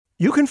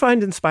You can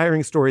find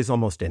inspiring stories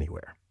almost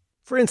anywhere.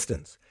 For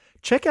instance,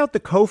 check out the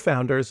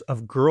co-founders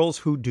of Girls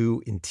Who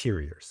Do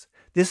Interiors.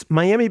 This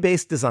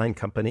Miami-based design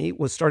company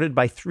was started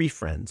by three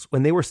friends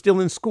when they were still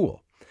in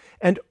school.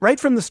 And right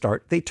from the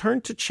start, they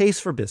turned to Chase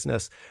for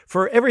Business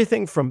for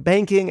everything from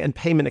banking and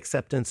payment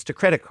acceptance to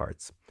credit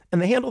cards.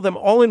 And they handle them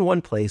all in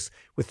one place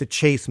with the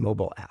Chase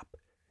mobile app.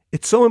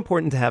 It's so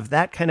important to have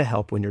that kind of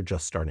help when you're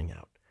just starting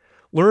out.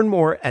 Learn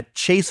more at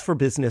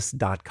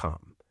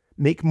chaseforbusiness.com.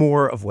 Make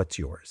more of what's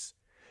yours.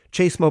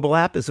 Chase mobile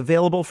app is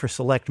available for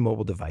select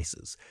mobile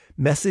devices.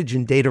 Message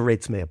and data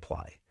rates may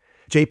apply.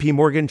 JP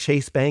Morgan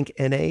Chase Bank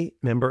N.A.,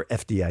 member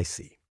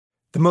FDIC.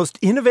 The most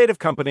innovative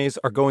companies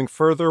are going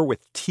further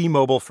with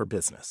T-Mobile for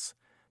Business.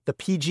 The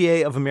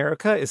PGA of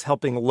America is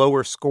helping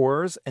lower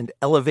scores and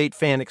elevate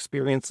fan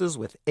experiences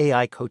with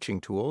AI coaching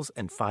tools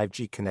and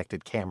 5G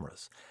connected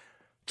cameras.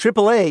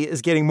 AAA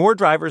is getting more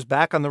drivers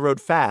back on the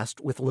road fast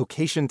with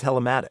location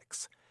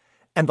telematics.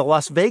 And the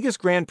Las Vegas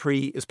Grand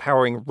Prix is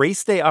powering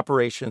race day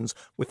operations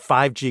with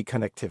 5G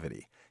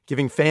connectivity,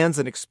 giving fans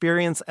an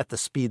experience at the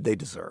speed they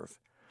deserve.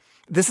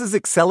 This is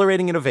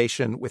accelerating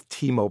innovation with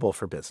T-Mobile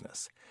for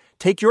Business.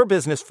 Take your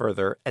business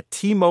further at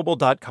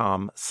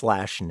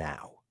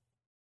T-Mobile.com/now.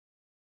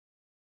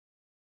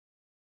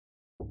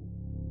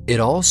 It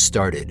all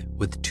started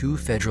with two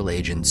federal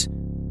agents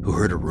who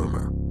heard a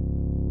rumor.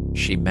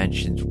 She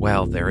mentions,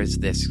 well, there is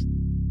this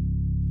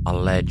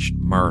alleged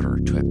murder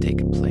to have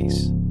taken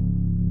place.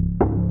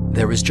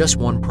 There was just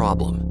one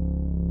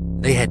problem.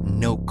 They had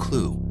no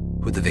clue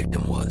who the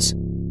victim was.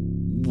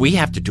 We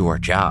have to do our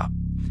job,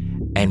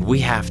 and we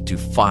have to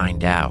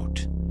find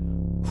out,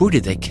 who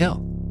did they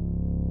kill?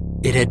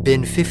 It had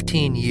been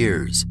 15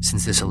 years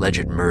since this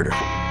alleged murder.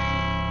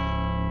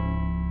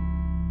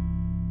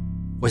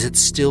 Was it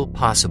still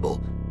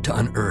possible to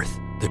unearth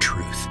the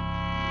truth?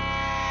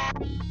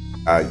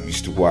 I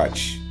used to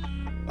watch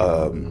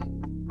the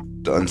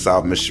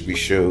Unsolved Mystery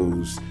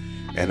shows,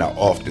 and I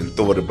often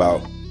thought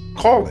about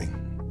calling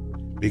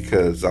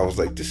because I was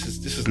like, this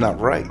is not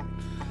right.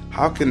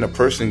 How can a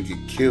person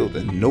get killed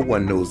and no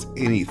one knows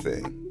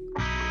anything?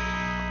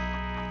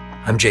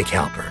 I'm Jake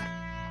Halpern,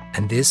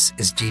 and this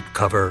is Deep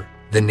Cover: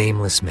 The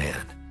Nameless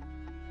Man.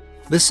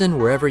 Listen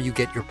wherever you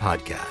get your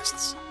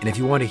podcasts. And if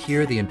you want to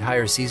hear the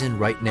entire season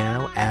right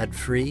now,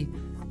 ad-free,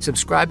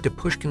 subscribe to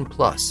Pushkin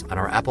Plus on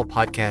our Apple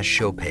Podcast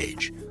show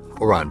page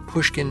or on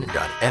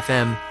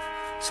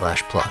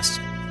pushkin.fm/plus.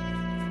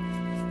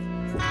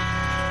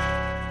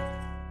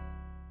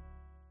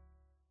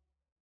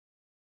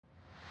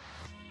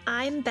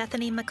 I'm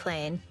Bethany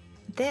McLean.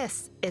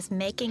 This is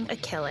Making a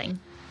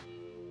Killing.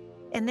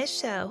 In this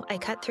show, I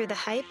cut through the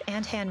hype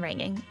and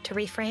hand-wringing to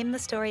reframe the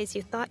stories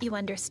you thought you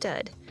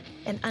understood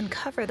and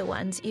uncover the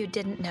ones you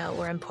didn't know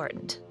were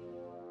important.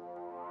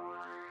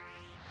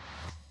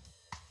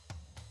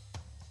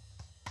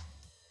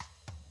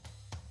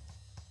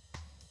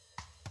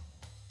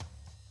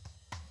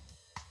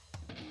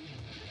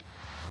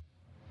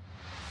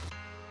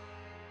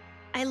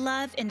 I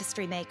love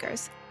industry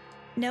makers.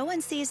 No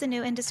one sees a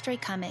new industry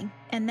coming,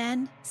 and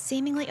then,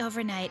 seemingly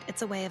overnight,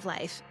 it's a way of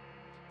life.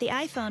 The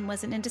iPhone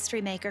was an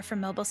industry maker for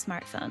mobile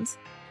smartphones.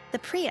 The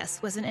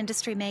Prius was an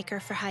industry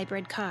maker for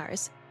hybrid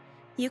cars.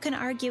 You can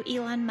argue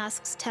Elon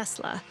Musk's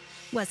Tesla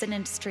was an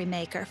industry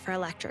maker for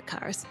electric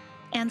cars,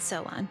 and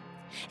so on.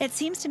 It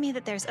seems to me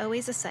that there's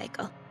always a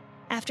cycle.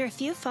 After a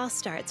few false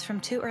starts from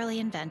two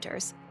early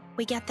inventors,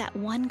 we get that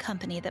one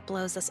company that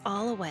blows us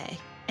all away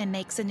and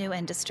makes a new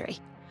industry.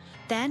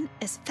 Then,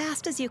 as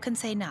fast as you can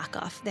say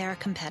knockoff, there are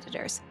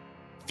competitors.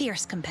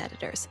 Fierce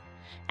competitors.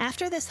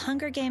 After this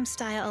Hunger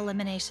Games-style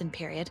elimination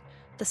period,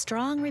 the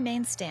strong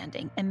remain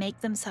standing and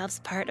make themselves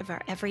part of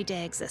our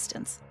everyday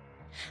existence.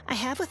 I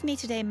have with me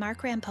today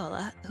Mark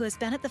Rampolla, who has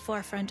been at the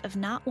forefront of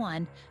not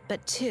one,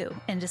 but two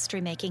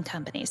industry-making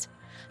companies.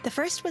 The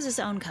first was his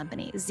own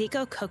company,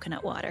 Zico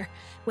Coconut Water,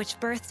 which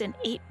birthed an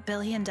 $8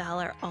 billion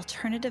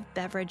alternative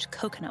beverage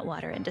coconut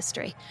water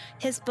industry.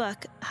 His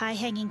book, High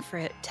Hanging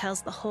Fruit,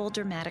 tells the whole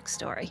dramatic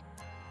story.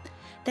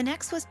 The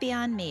next was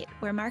Beyond Meat,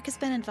 where Mark has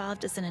been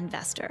involved as an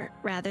investor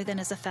rather than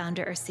as a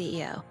founder or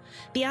CEO.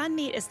 Beyond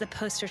Meat is the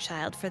poster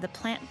child for the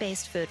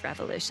plant-based food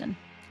revolution.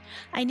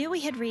 I knew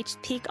we had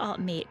reached peak alt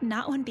meat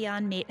not when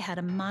Beyond Meat had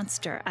a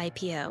monster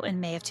IPO in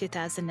May of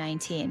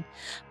 2019,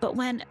 but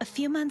when, a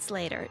few months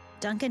later,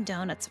 Dunkin'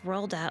 Donuts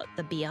rolled out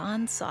the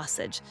Beyond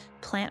Sausage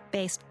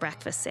plant-based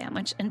breakfast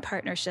sandwich in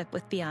partnership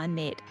with Beyond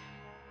Meat.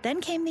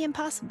 Then came the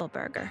Impossible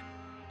Burger.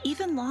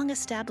 Even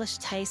long-established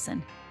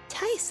Tyson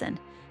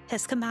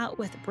has come out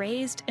with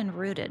raised and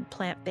rooted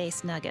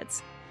plant-based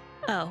nuggets.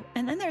 Oh,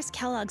 and then there's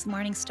Kellogg's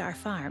Morningstar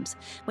Farms,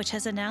 which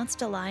has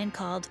announced a line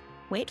called,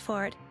 wait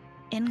for it,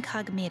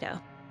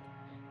 Incognito.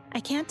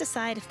 I can't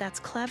decide if that's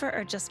clever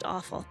or just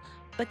awful,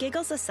 but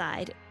giggles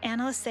aside,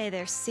 analysts say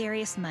there's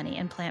serious money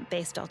in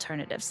plant-based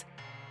alternatives.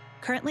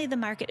 Currently, the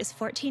market is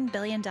 $14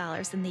 billion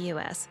in the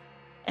US,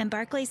 and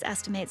Barclays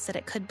estimates that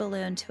it could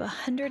balloon to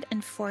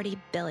 $140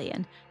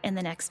 billion in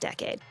the next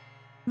decade.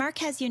 Mark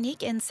has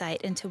unique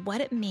insight into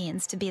what it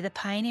means to be the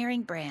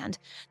pioneering brand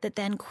that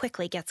then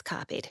quickly gets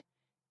copied.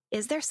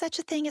 Is there such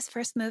a thing as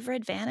first mover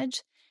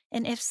advantage?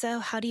 And if so,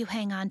 how do you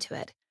hang on to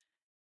it?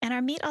 And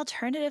are meat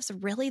alternatives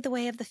really the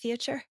way of the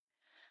future?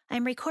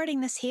 I'm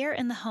recording this here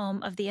in the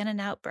home of the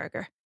In-N-Out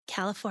Burger,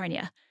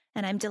 California,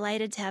 and I'm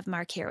delighted to have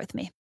Mark here with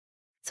me.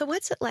 So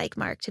what's it like,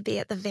 Mark, to be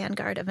at the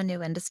vanguard of a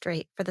new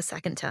industry for the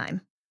second time?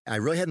 I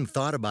really hadn't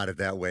thought about it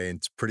that way, and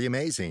it's pretty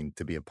amazing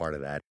to be a part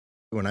of that.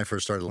 When I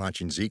first started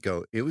launching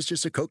Zico, it was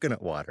just a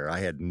coconut water. I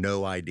had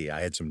no idea.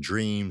 I had some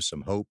dreams,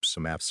 some hopes,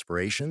 some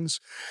aspirations,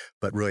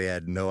 but really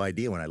had no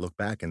idea when I look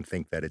back and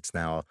think that it's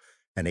now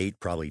an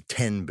probably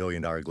 $10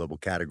 billion global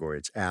category.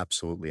 It's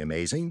absolutely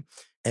amazing.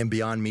 And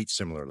Beyond Meat,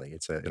 similarly.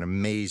 It's an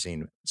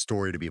amazing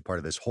story to be a part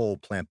of this whole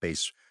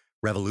plant-based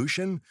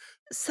revolution.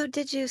 So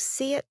did you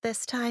see it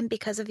this time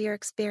because of your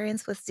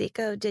experience with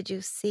Zico? Did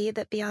you see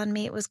that Beyond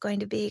Meat was going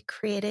to be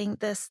creating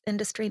this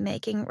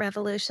industry-making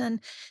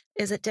revolution?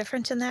 Is it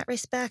different in that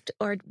respect,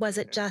 or was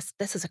it just,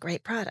 this is a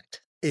great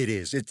product? It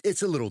is.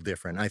 It's a little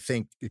different. I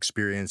think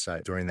experience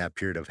during that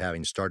period of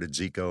having started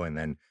Zico and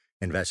then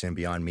investing in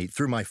Beyond Meat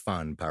through my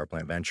fund, Power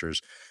Plant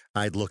Ventures,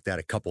 I'd looked at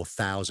a couple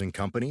thousand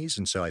companies.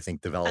 And so I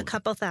think developed a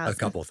couple thousand. A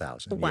couple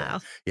thousand.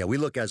 Wow. Yeah. We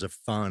look as a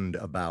fund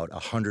about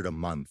 100 a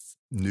month,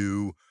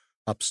 new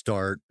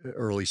upstart,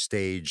 early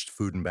staged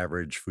food and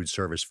beverage, food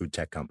service, food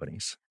tech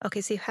companies. Okay,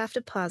 so you have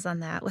to pause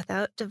on that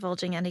without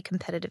divulging any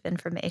competitive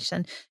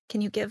information. Can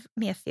you give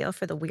me a feel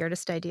for the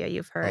weirdest idea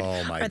you've heard?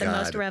 Oh my or the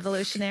God. most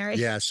revolutionary?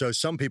 Yeah, so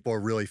some people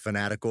are really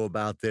fanatical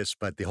about this,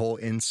 but the whole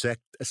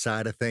insect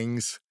side of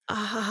things,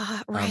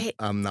 right.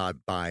 I'm not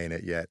buying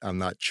it yet. I'm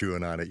not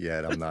chewing on it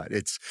yet.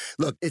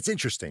 Look, it's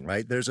interesting,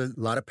 right? There's a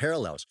lot of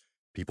parallels.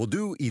 People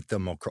do eat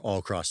them all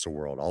across the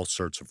world, all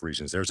sorts of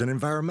reasons. There's an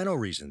environmental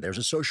reason. There's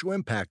a social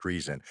impact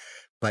reason.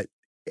 But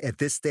at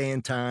this day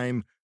and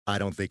time, I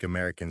don't think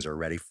Americans are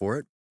ready for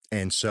it.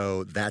 And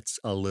so that's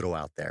a little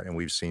out there. And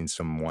we've seen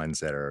some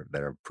ones that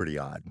are pretty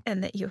odd.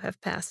 And that you have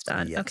passed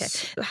on. Yes.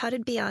 Okay. How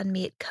did Beyond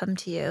Meat come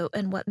to you,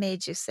 and what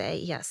made you say,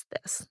 yes,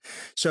 this?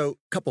 So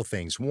a couple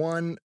things.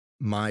 One,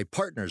 my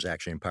partners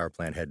actually in Power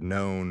Plant had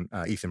known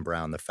Ethan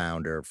Brown, the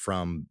founder,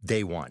 from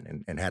day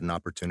one and had an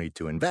opportunity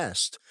to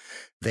invest.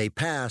 They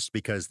passed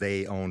because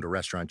they owned a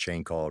restaurant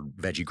chain called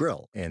Veggie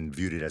Grill and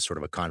viewed it as sort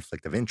of a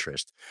conflict of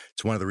interest.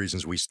 It's one of the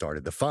reasons we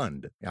started the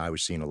fund. I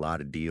was seeing a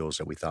lot of deals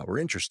that we thought were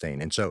interesting.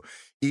 And so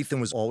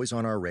Ethan was always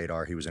on our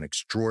radar. He was an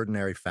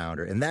extraordinary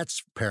founder, and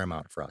that's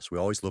paramount for us. We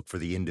always look for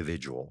the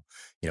individual.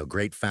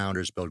 Great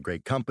founders build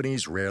great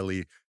companies.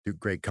 Rarely do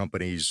great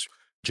companies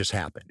just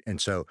happen.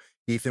 And so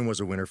Ethan was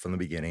a winner from the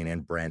beginning,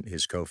 and Brent,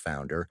 his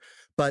co-founder.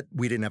 But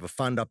we didn't have a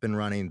fund up and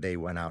running. They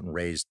went out and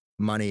raised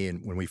money.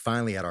 And when we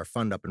finally had our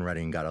fund up and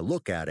running and got a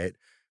look at it,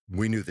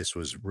 we knew this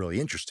was really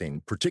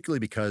interesting, particularly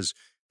because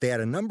they had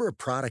a number of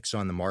products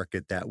on the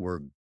market that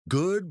were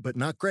good, but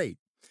not great.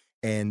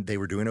 And they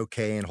were doing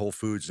okay in Whole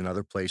Foods and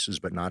other places,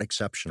 but not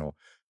exceptional.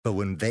 But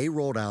when they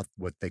rolled out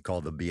what they call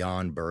the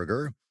Beyond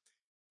Burger,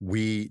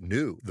 we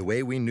knew. The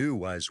way we knew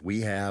was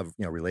we have,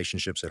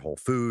 relationships at Whole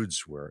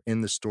Foods. We're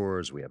in the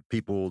stores. We have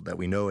people that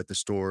we know at the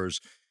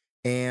stores.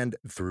 And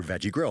through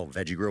Veggie Grill.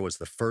 Veggie Grill was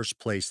the first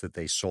place that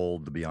they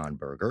sold the Beyond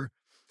Burger.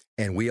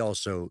 And we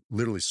also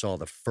literally saw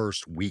the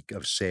first week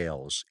of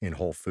sales in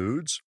Whole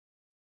Foods.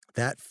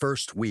 That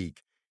first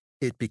week,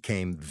 it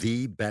became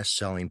the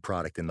best-selling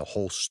product in the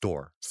whole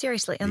store.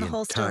 Seriously, in the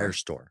whole store? The entire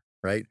store,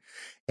 right?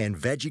 And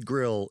Veggie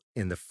Grill,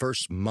 in the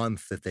first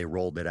month that they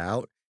rolled it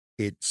out,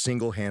 it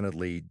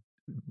single-handedly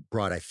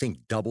brought, I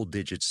think,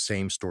 double-digit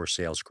same-store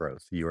sales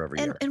growth year over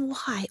year. And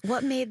why?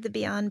 What made the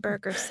Beyond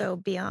Burger so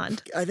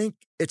beyond? I think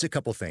it's a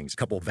couple things, a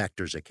couple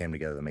vectors that came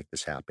together to make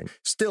this happen.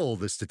 Still,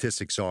 the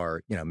statistics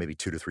are, maybe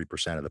 2 to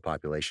 3% of the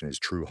population is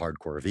true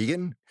hardcore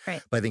vegan.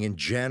 Right. But I think in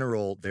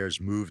general,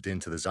 there's moved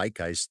into the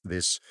zeitgeist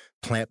this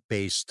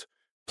plant-based,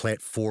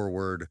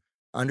 plant-forward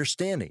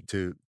understanding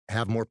to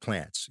have more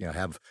plants,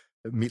 have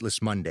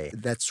Meatless Monday.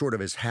 That sort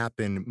of has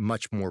happened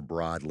much more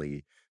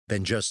broadly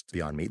than just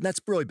Beyond Meat. And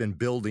that's really been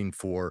building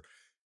for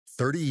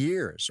 30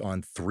 years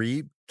on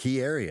 3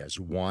 key areas.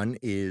 One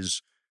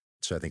is,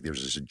 so I think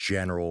there's this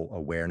general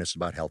awareness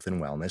about health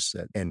and wellness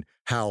and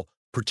how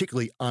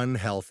particularly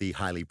unhealthy,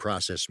 highly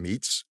processed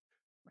meats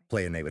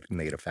play a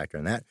negative factor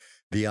in that.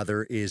 The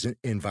other is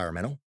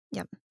environmental.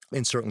 Yep.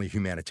 And certainly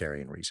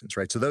humanitarian reasons,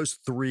 right? So those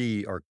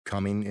 3 are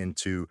coming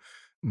into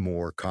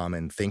more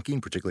common thinking,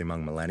 particularly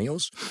among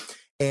millennials.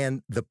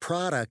 And the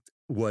product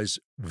was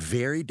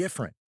very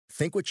different.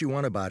 Think what you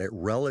want about it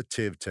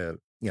relative to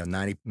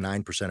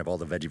 99% of all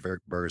the veggie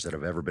burgers that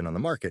have ever been on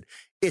the market.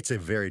 It's a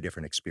very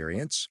different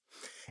experience.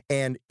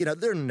 And,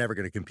 they're never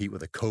going to compete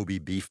with a Kobe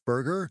beef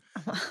burger,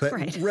 but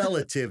right.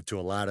 relative to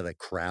a lot of the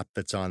crap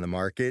that's on the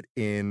market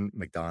in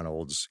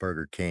McDonald's,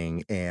 Burger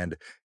King, and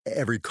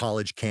every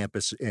college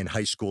campus and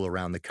high school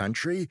around the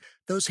country,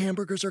 those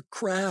hamburgers are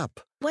crap.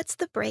 What's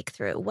the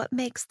breakthrough? What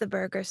makes the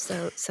burger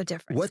so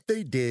different? What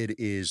they did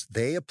is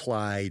they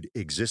applied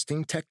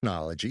existing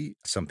technology,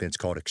 something that's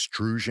called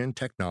extrusion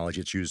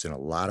technology. It's used in a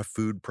lot of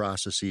food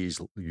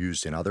processes,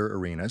 used in other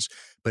arenas,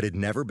 but it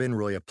never been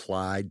really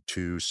applied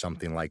to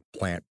something like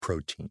plant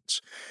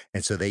proteins.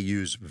 And so they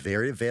use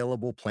very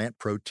available plant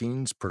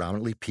proteins,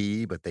 predominantly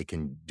pea, but they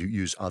can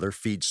use other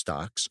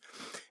feedstocks.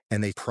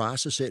 And they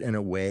process it in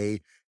a way,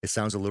 it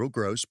sounds a little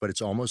gross, but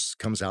it's almost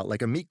comes out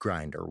like a meat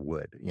grinder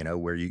would,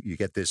 where you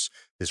get this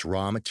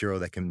raw material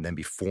that can then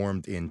be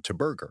formed into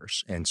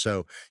burgers. And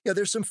so,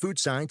 there's some food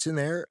science in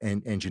there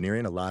and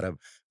engineering. A lot of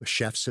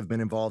chefs have been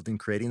involved in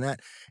creating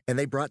that. And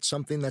they brought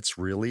something that's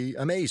really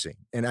amazing.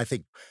 And I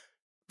think,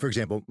 for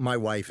example, my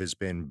wife has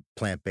been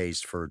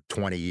plant-based for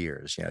 20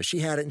 years. She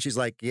had it and she's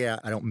like, yeah,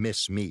 I don't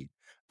miss meat.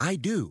 I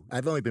do.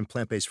 I've only been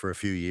plant-based for a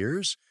few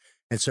years.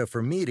 And so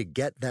for me to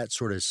get that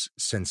sort of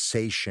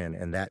sensation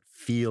and that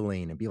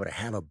feeling and be able to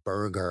have a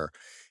burger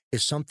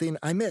is something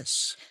I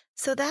miss.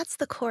 So that's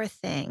the core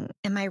thing.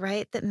 Am I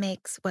right? That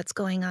makes what's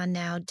going on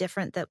now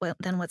different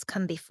than what's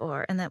come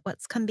before, and that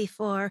what's come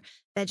before,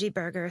 veggie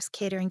burgers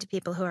catering to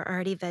people who are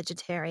already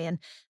vegetarian,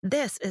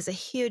 this is a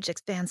huge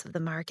expanse of the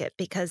market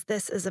because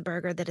this is a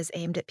burger that is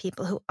aimed at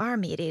people who are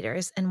meat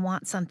eaters and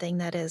want something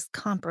that is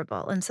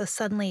comparable. And so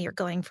suddenly you're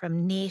going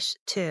from niche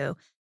to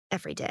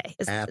every day.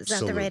 Is that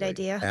the right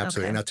idea?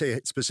 Absolutely. Okay. And I'll tell you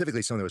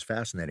specifically something that was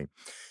fascinating.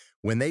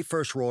 When they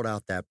first rolled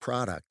out that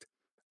product,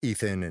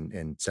 Ethan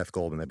and Seth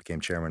Goldman, that became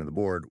chairman of the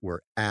board,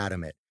 were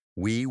adamant.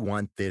 We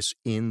want this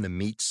in the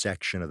meat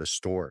section of the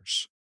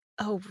stores.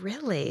 Oh,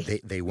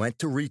 really? They went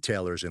to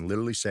retailers and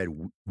literally said,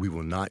 we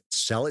will not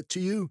sell it to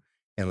you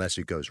unless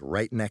it goes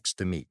right next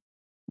to meat.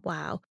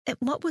 Wow. And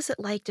what was it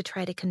like to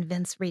try to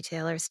convince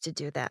retailers to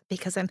do that?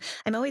 Because I'm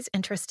always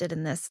interested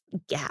in this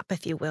gap,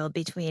 if you will,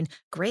 between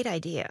great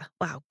idea,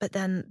 wow, but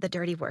then the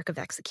dirty work of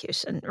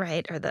execution,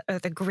 right? Or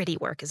the gritty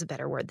work is a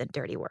better word than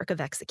dirty work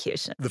of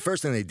execution. The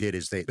first thing they did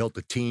is they built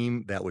a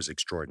team that was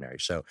extraordinary.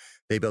 So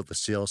they built the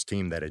sales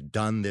team that had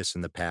done this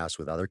in the past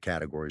with other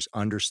categories,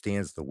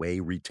 understands the way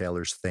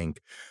retailers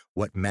think,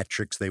 what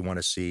metrics they want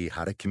to see,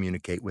 how to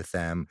communicate with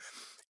them.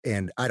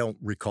 And I don't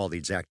recall the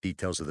exact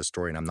details of the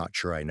story, and I'm not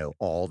sure I know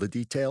all the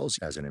details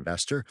as an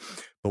investor.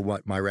 But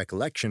what my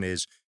recollection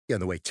is,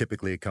 the way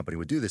typically a company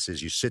would do this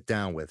is you sit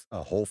down with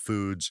a Whole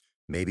Foods,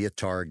 maybe a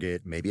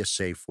Target, maybe a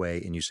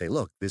Safeway, and you say,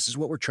 look, this is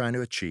what we're trying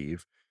to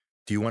achieve.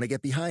 Do you want to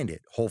get behind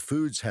it? Whole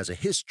Foods has a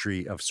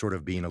history of sort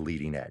of being a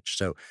leading edge.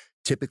 So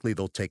typically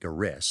they'll take a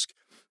risk.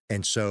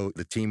 And so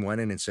the team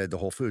went in and said to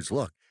Whole Foods,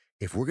 look,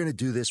 if we're going to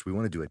do this, we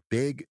want to do it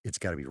big. It's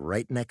got to be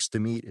right next to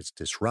meat. It's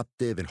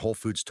disruptive. And Whole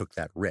Foods took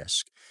that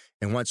risk.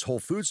 And once Whole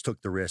Foods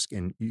took the risk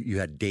and you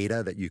had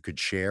data that you could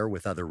share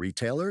with other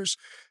retailers,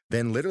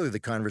 then literally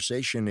the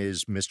conversation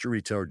is, Mr.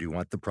 Retailer, do you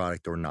want the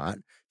product or not?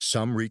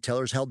 Some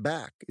retailers held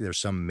back. There's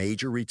some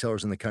major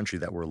retailers in the country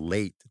that were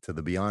late to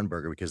the Beyond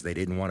Burger because they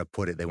didn't want to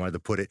put it. They wanted to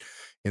put it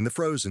in the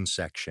frozen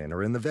section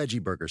or in the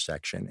veggie burger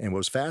section. And what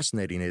was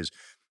fascinating is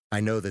I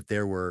know that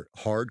there were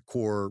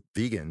hardcore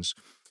vegans,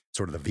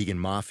 sort of the vegan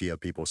mafia,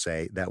 people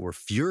say, that were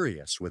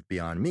furious with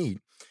Beyond Meat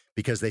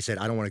because they said,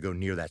 I don't want to go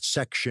near that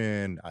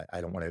section. I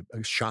don't want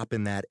to shop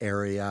in that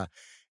area.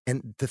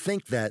 And to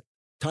think that,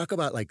 talk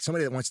about like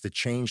somebody that wants to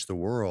change the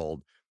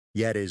world,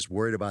 yet is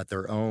worried about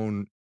their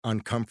own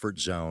uncomfort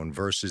zone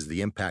versus the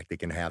impact it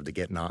can have to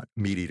get not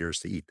meat eaters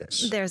to eat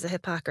this. There's a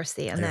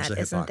hypocrisy in that,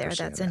 isn't there?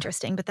 That's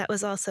interesting. But that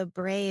was also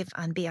brave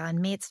on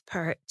Beyond Meat's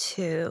part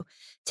to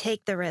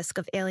take the risk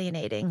of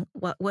alienating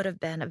what would have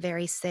been a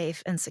very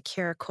safe and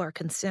secure core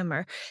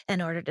consumer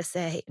in order to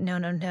say,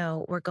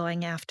 no, we're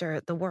going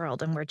after the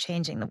world and we're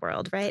changing the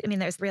world, right? I mean,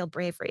 there's real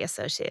bravery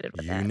associated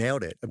with that. You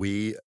nailed it.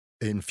 We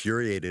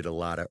infuriated a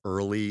lot of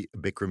early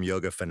Bikram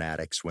yoga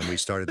fanatics when we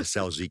started to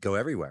sell Zico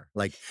everywhere.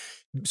 Like,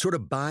 sort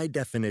of by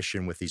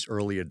definition with these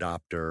early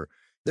adopter,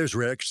 there's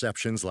rare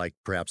exceptions like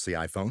perhaps the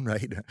iPhone,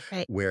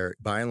 right? Where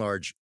by and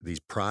large, these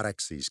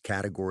products, these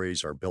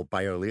categories are built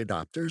by early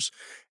adopters.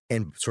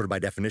 And sort of by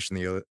definition,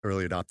 the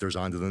early adopters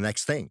on to the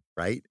next thing,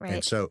 right?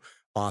 And so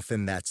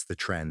often that's the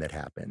trend that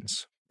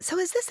happens. So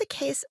is this a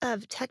case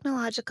of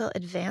technological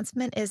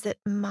advancement? Is it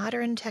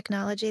modern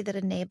technology that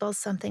enables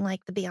something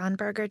like the Beyond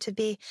Burger to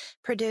be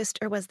produced?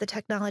 Or was the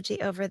technology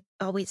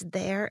always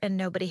there and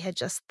nobody had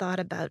just thought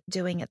about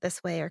doing it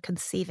this way or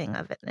conceiving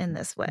of it in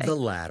this way? The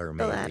latter,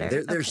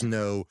 maybe. There's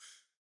no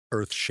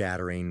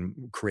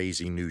earth-shattering,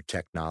 crazy new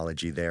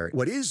technology there.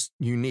 What is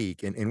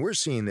unique, and we're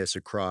seeing this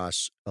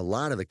across a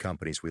lot of the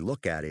companies we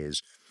look at,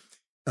 is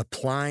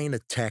applying a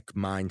tech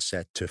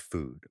mindset to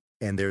food.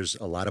 And there's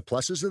a lot of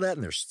pluses to that,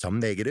 and there's some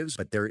negatives,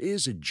 but there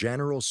is a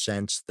general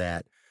sense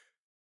that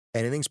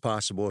anything's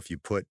possible if you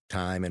put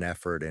time and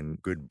effort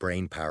and good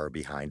brain power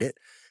behind it,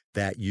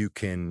 that you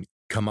can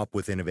come up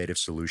with innovative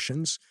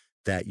solutions.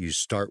 that you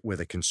start with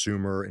a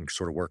consumer and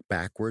sort of work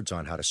backwards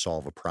on how to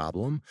solve a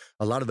problem.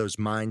 A lot of those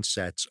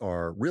mindsets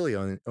are really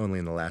only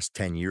in the last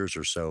 10 years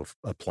or so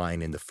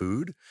applying into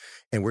food.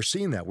 And we're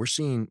seeing that. We're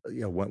seeing,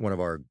 one of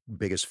our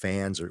biggest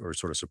fans or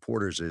sort of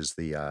supporters is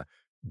the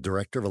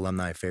director of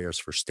alumni affairs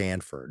for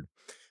Stanford,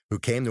 who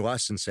came to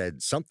us and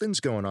said,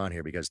 something's going on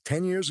here because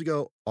 10 years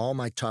ago, all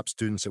my top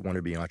students that wanted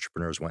to be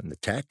entrepreneurs went into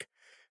tech.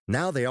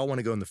 Now they all want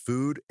to go into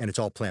food, and it's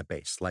all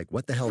plant-based. Like,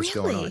 what the hell is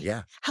going on?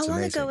 Yeah. How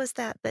long ago was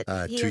that?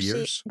 2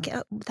 years.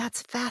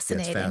 That's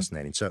fascinating. It's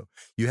fascinating. So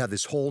you have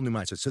this whole new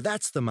mindset. So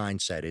that's the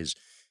mindset is,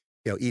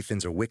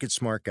 Ethan's a wicked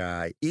smart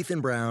guy.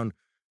 Ethan Brown,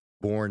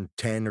 born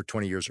 10 or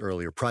 20 years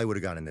earlier, probably would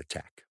have gone into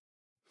tech.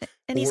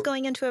 And he's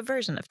going into a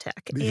version of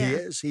tech. He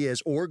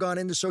is, or gone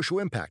into social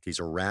impact. He's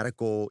a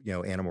radical,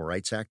 animal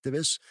rights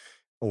activist,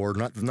 or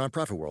not the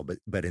nonprofit world.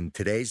 But in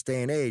today's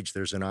day and age,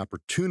 there's an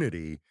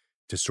opportunity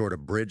to sort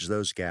of bridge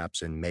those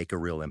gaps and make a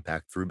real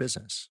impact through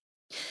business.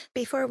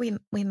 Before we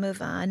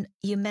move on,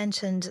 you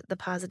mentioned the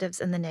positives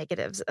and the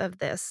negatives of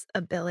this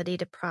ability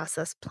to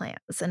process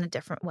plants in a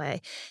different way.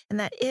 And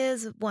that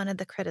is one of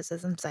the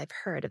criticisms I've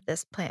heard of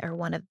this plant, or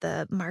one of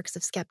the marks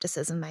of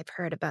skepticism I've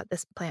heard about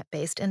this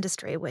plant-based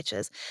industry, which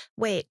is,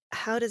 wait,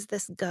 how does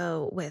this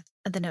go with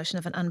the notion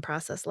of an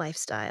unprocessed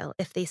lifestyle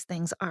if these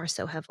things are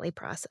so heavily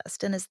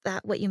processed? And is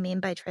that what you mean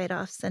by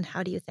trade-offs? And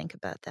how do you think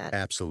about that?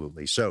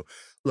 Absolutely. So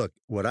look,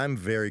 what I'm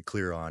very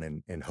clear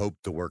on and hope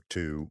to work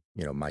to,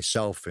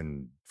 myself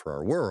and for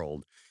our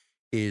world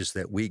is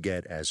that we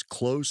get as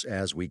close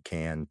as we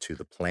can to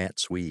the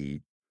plants we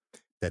eat,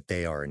 that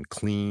they are in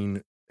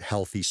clean,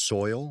 healthy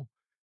soil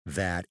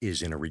that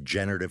is in a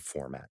regenerative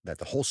format, that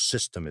the whole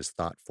system is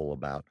thoughtful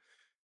about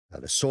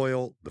the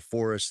soil, the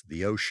forest,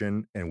 the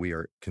ocean, and we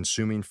are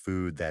consuming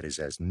food that is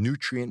as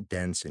nutrient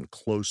dense and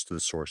close to the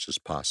source as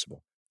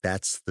possible.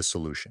 That's the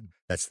solution.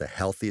 That's the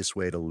healthiest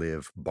way to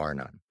live, bar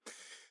none.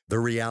 The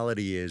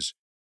reality is,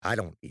 I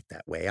don't eat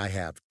that way. I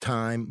have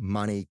time,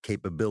 money,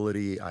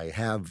 capability. I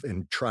have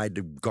and tried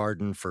to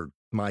garden for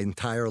my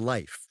entire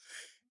life.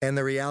 And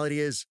the reality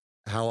is,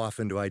 how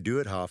often do I do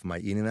it? How often am I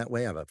eating that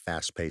way? I have a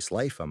fast-paced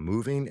life. I'm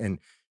moving. And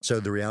so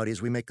the reality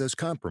is we make those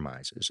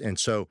compromises. And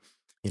so,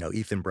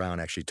 Ethan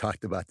Brown actually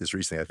talked about this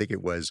recently. I think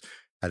it was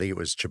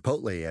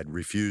Chipotle had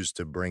refused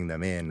to bring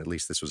them in. At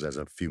least this was as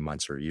a few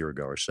months or a year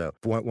ago or so.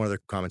 One of the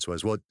comments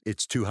was, well,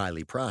 it's too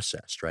highly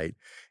processed, right?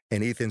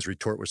 And Ethan's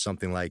retort was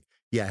something like,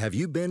 yeah, have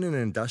you been in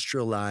an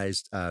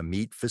industrialized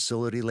meat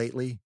facility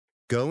lately?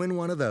 Go in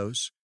one of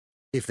those,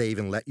 if they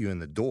even let you in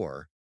the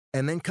door,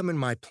 and then come in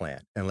my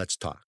plant and let's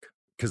talk.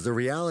 Because the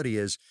reality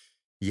is,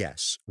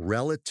 yes,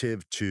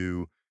 relative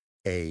to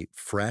a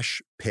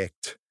fresh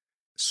picked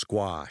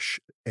squash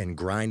and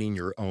grinding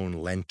your own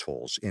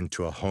lentils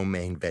into a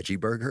homemade veggie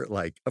burger,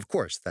 of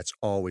course, that's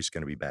always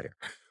going to be better.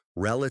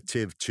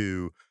 Relative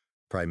to,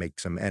 probably make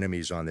some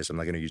enemies on this, I'm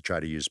not going to try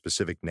to use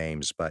specific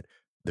names, but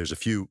there's a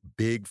few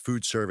big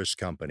food service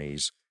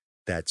companies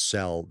that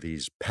sell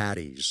these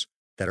patties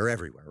that are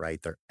everywhere, right?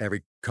 They're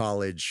every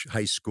college,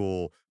 high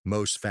school,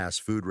 most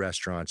fast food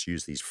restaurants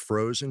use these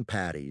frozen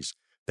patties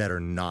that are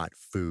not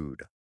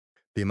food.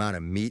 The amount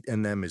of meat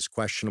in them is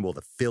questionable,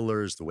 the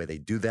fillers, the way they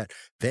do that.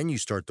 Then you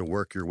start to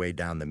work your way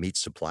down the meat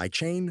supply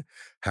chain.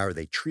 How are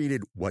they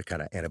treated? What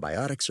kind of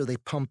antibiotics are they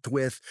pumped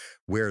with?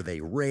 Where are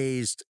they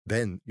raised?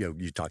 Then,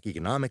 you talk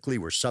economically,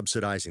 we're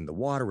subsidizing the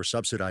water, we're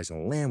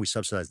subsidizing the land, we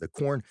subsidize the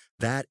corn.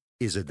 That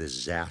is a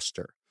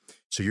disaster.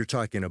 So you're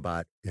talking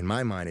about, in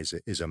my mind,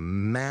 is a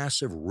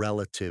massive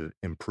relative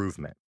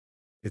improvement.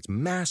 It's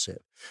massive.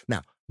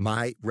 Now,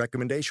 my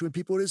recommendation with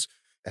people is,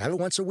 have it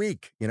once a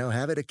week,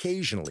 have it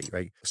occasionally,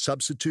 right?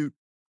 Substitute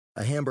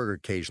a hamburger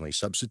occasionally,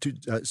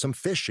 substitute some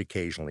fish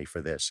occasionally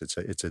for this.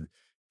 It's a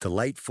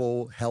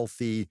delightful,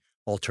 healthy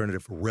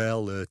alternative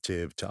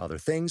relative to other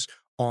things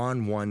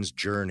on one's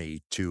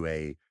journey to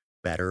a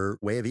better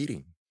way of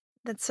eating.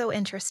 That's so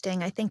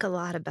interesting. I think a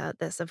lot about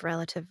this of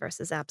relative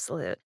versus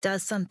absolute.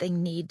 Does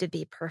something need to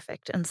be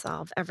perfect and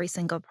solve every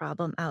single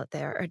problem out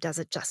there, or does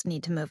it just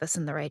need to move us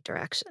in the right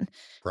direction?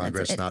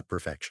 Progress, not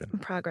perfection.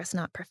 Progress,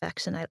 not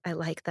perfection. I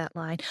like that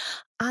line.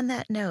 On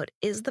that note,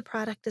 is the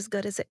product as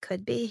good as it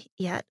could be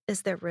yet?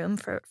 Is there room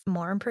for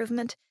more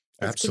improvement?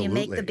 Absolutely. Can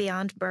you make the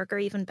Beyond Burger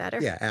even better?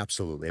 Yeah,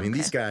 absolutely. I mean,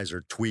 these guys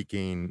are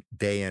tweaking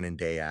day in and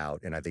day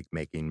out, and I think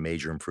making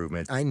major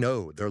improvements. I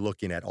know they're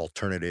looking at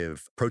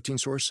alternative protein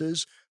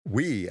sources.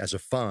 We, as a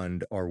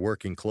fund, are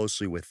working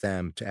closely with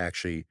them to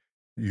actually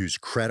use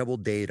credible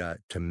data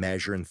to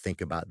measure and think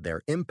about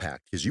their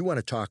impact. Because you want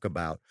to talk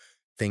about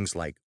things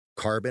like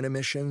carbon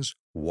emissions,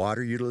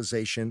 water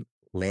utilization,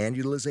 land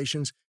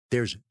utilizations.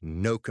 There's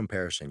no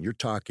comparison. You're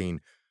talking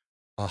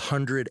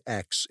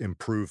 100x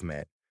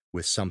improvement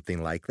with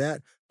something like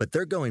that, but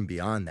they're going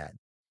beyond that.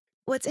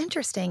 What's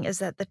interesting is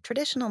that the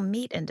traditional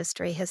meat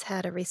industry has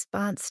had a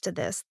response to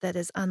this that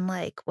is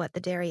unlike what the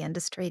dairy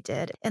industry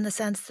did, in the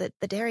sense that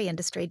the dairy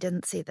industry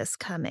didn't see this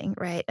coming,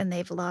 right? And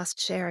they've lost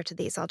share to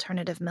these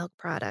alternative milk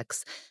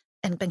products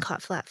and been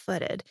caught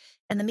flat-footed.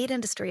 And the meat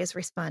industry is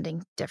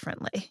responding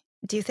differently.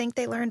 Do you think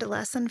they learned a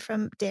lesson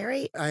from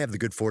dairy? I have the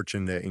good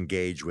fortune to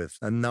engage with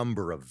a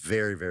number of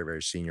very, very,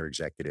 very senior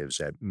executives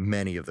at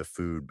many of the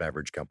food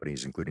beverage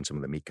companies, including some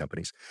of the meat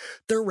companies.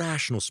 They're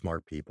rational,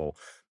 smart people.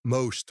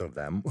 Most of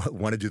them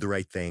want to do the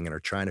right thing and are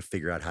trying to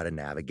figure out how to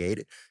navigate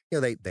it.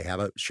 They have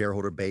a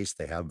shareholder base,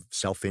 they have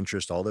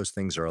self-interest, all those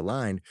things are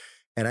aligned.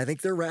 And I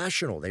think they're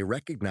rational. They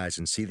recognize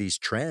and see these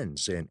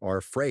trends and are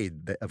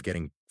afraid of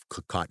getting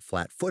caught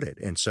flat-footed.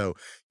 And so,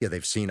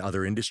 they've seen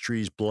other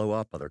industries blow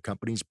up, other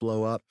companies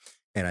blow up,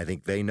 and I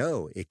think they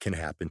know it can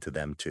happen to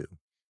them too.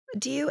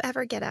 Do you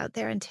ever get out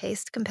there and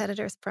taste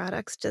competitors'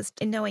 products, just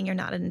knowing you're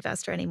not an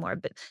investor anymore?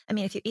 But I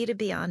mean, if you eat a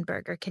Beyond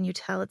Burger, can you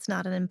tell it's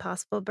not an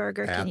Impossible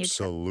Burger?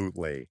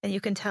 Absolutely. And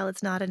you can tell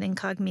it's not an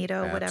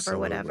Incognito,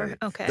 whatever.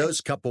 Okay.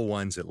 Those couple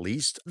ones, at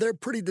least, they're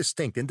pretty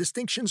distinct, and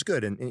distinction's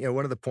good. And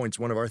one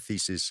of our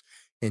theses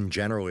in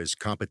general is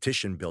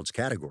competition builds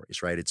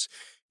categories, right? It's,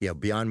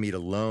 Beyond Meat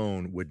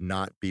alone would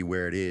not be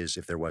where it is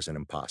if there wasn't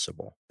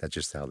Impossible. That's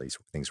just how these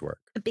things work.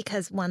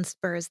 Because one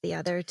spurs the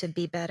other to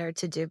be better,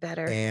 to do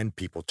better. And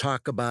people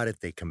talk about it.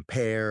 They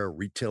compare.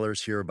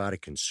 Retailers hear about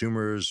it.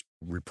 Consumers,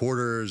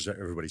 reporters,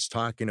 everybody's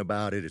talking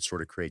about it. It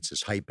sort of creates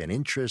this hype and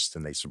interest,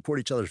 and they support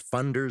each other.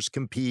 Funders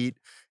compete,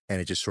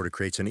 and it just sort of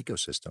creates an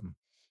ecosystem.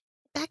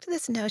 Back to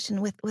this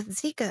notion with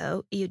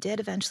Zico, you did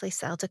eventually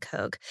sell to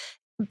Coke.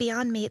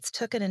 Beyond Meats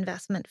took an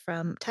investment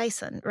from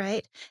Tyson,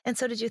 right? And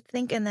so did you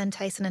think, and then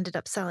Tyson ended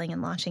up selling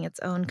and launching its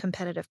own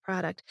competitive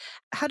product.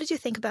 How did you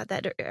think about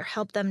that or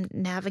help them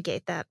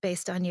navigate that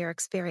based on your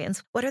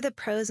experience? What are the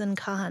pros and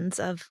cons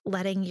of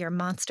letting your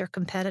monster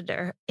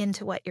competitor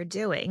into what you're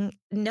doing,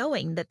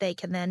 knowing that they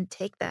can then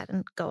take that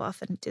and go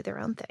off and do their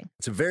own thing?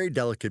 It's a very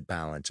delicate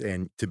balance.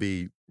 And to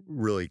be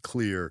really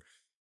clear,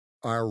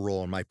 our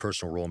role and my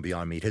personal role in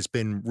Beyond Meat has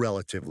been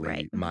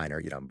relatively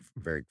minor. I'm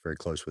very, very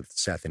close with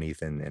Seth and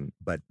Ethan,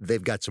 but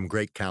they've got some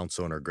great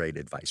counsel and are great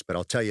advice. But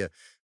I'll tell you,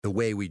 the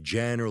way we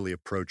generally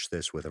approach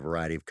this with a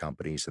variety of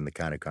companies and the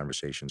kind of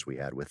conversations we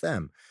had with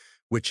them,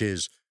 which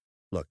is,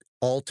 look,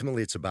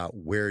 ultimately it's about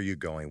where you're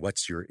going.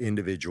 What's your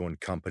individual and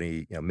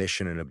company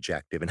mission and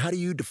objective? And how do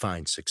you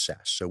define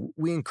success? So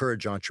we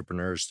encourage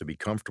entrepreneurs to be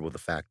comfortable with the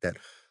fact that,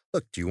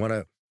 look, do you want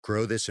to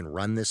grow this and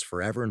run this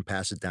forever and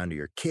pass it down to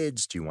your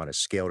kids? Do you want to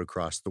scale it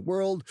across the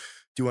world?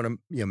 Do you want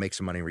to make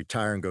some money and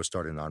retire and go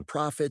start a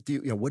nonprofit?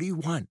 What do you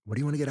want? What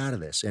do you want to get out of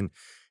this? And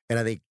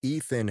I think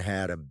Ethan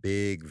had a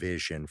big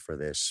vision for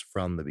this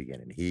from the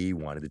beginning. He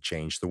wanted to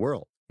change the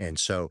world. And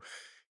so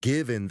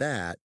given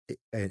that,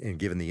 and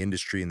given the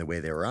industry and the way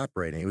they were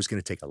operating, it was going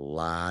to take a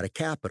lot of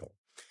capital.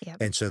 Yep.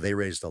 And so they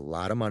raised a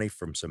lot of money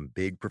from some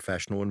big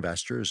professional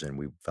investors, and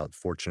we felt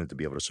fortunate to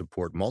be able to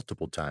support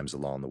multiple times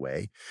along the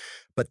way.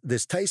 But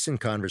this Tyson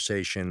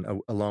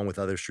conversation, along with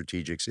other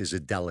strategics, is a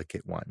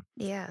delicate one.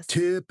 Yes.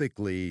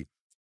 Typically,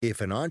 if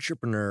an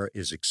entrepreneur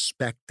is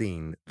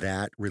expecting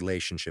that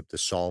relationship to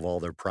solve all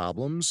their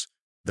problems,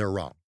 they're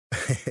wrong.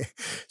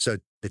 So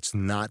it's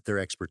not their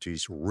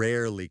expertise.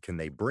 Rarely can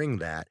they bring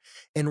that.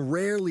 And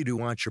rarely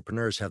do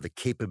entrepreneurs have the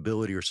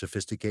capability or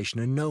sophistication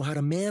to know how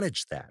to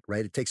manage that,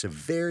 right? It takes a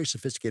very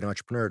sophisticated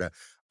entrepreneur to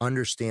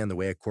understand the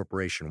way a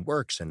corporation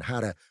works and how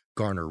to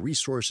garner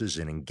resources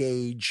and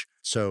engage.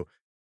 So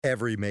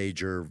every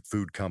major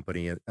food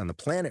company on the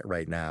planet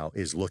right now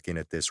is looking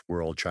at this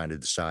world, trying to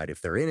decide if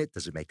they're in it.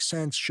 Does it make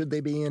sense? Should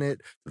they be in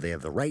it? Do they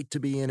have the right to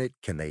be in it?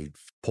 Can they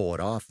pull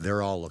it off?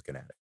 They're all looking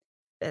at it.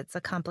 It's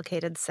a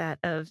complicated set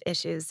of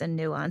issues and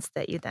nuance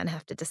that you then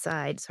have to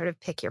decide, sort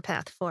of pick your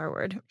path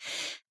forward.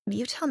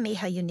 You tell me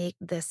how unique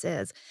this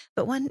is,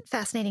 but one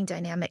fascinating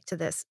dynamic to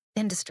this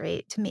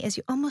industry to me is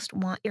you almost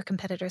want your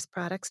competitors'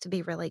 products to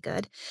be really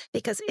good,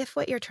 because if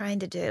what you're trying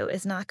to do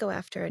is not go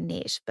after a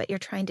niche, but you're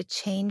trying to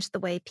change the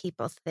way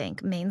people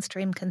think,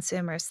 mainstream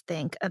consumers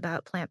think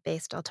about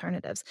plant-based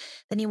alternatives,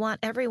 then you want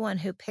everyone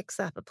who picks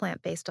up a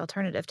plant-based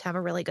alternative to have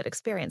a really good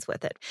experience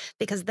with it,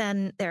 because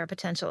then they're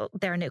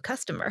a new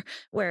customer.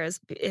 Whereas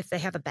if they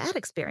have a bad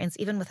experience,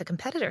 even with a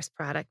competitor's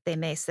product, they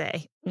may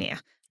say, yeah,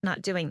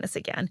 not doing this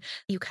again.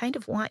 You kind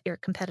of want your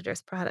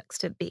competitors' products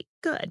to be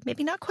good.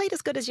 Maybe not quite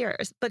as good as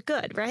yours, but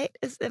good, right?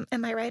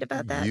 Am I right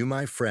about that? You,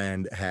 my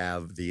friend,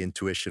 have the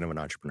intuition of an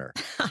entrepreneur.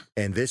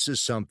 And this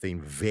is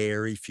something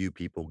very few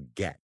people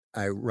get.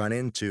 I run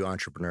into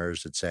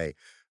entrepreneurs that say,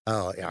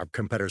 oh, our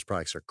competitors'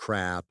 products are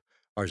crap.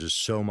 Ours is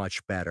so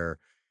much better.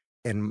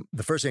 And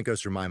the first thing that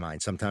goes through my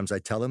mind, sometimes I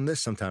tell them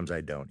this, sometimes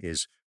I don't,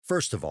 is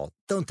first of all,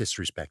 don't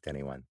disrespect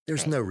anyone.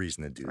 There's no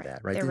reason to do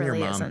that, right? Didn't your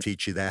mom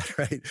teach you that,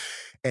 right?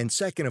 And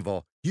second of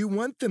all, you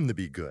want them to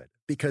be good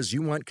because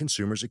you want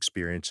consumers'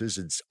 experiences.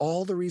 It's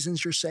all the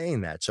reasons you're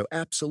saying that. So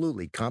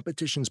absolutely,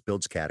 competition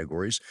builds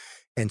categories.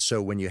 And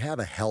so when you have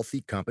a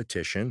healthy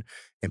competition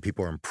and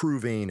people are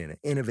improving and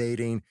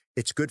innovating,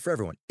 it's good for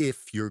everyone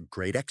if you're a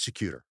great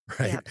executor,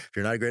 right? Yep. If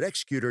you're not a great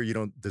executor, you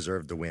don't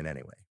deserve to win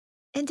anyway.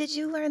 And did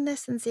you learn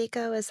this in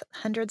Zico as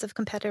hundreds of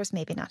competitors,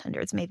 maybe not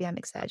hundreds, maybe I'm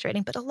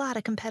exaggerating, but a lot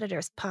of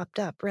competitors popped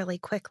up really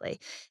quickly.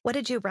 What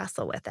did you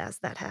wrestle with as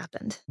that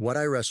happened? What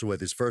I wrestle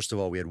with is, first of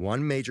all, we had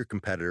one major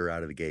competitor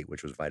out of the gate,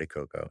 which was Vita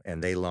Coco,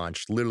 and they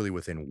launched literally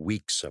within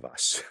weeks of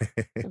us.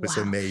 It was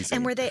amazing.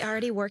 And were they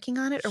already working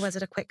on it, or was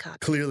it a quick copy?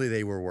 Clearly,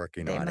 they were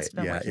working on it.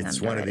 Yeah, it's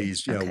one of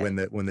these, you know,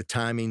 when the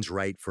timing's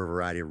right for a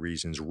variety of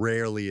reasons,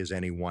 rarely is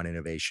any one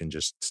innovation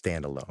just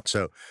stand alone.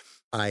 So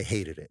I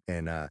hated it.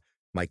 And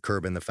Mike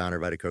Curbin, the founder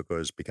of Vita Coco,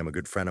 has become a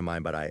good friend of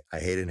mine, but I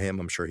hated him.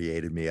 I'm sure he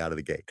hated me out of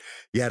the gate.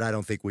 Yet I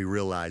don't think we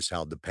realized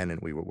how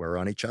dependent we were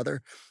on each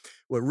other.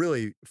 What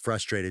really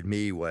frustrated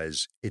me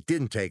was it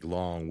didn't take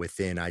long.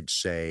 Within, I'd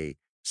say,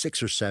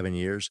 6 or 7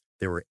 years,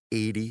 there were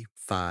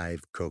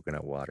 85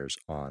 coconut waters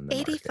on the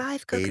market.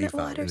 85 coconut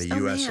waters? In the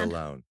U.S.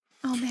 alone.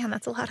 Oh, man,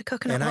 that's a lot of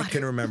coconut water. And I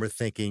can remember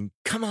thinking,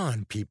 come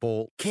on,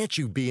 people, can't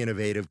you be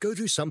innovative? Go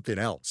do something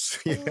else.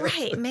 You know?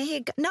 Right,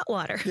 make nut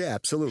water. Yeah,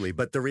 absolutely.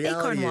 But the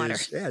reality Acorn water.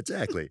 is, yeah,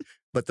 exactly.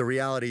 But the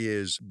reality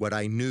is what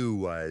I knew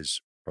was,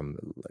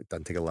 it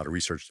doesn't take a lot of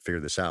research to figure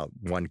this out.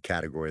 One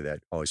category that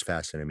always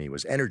fascinated me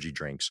was energy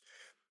drinks.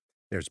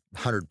 There's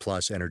 100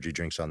 plus energy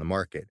drinks on the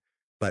market.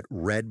 But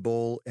Red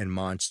Bull and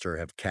Monster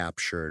have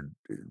captured,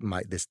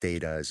 this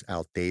data is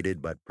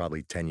outdated, but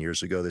probably 10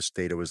 years ago, this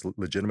data was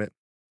legitimate.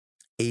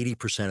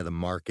 80% of the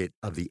market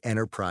of the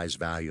enterprise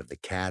value of the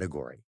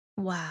category.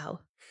 Wow.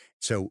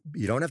 So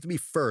you don't have to be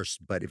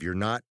first, but if you're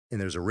not, and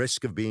there's a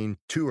risk of being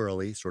too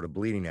early, sort of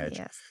bleeding edge,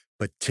 yes.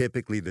 But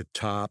typically the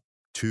top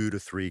 2 to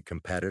 3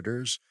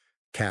 competitors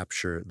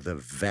capture the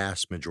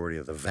vast majority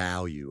of the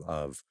value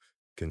of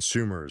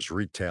consumers,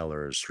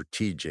 retailers,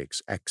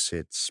 strategics,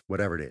 exits,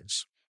 whatever it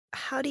is.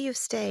 How do you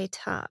stay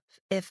top?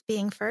 If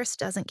being first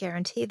doesn't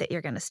guarantee that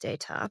you're going to stay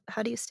top,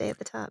 how do you stay at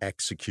the top?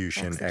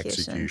 Execution.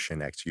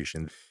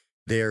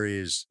 There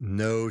is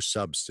no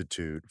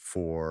substitute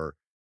for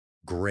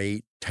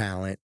great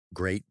talent,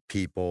 great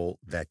people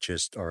that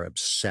just are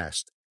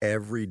obsessed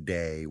every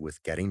day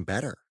with getting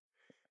better.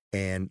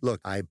 And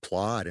look, I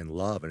applaud and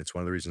love, and it's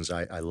one of the reasons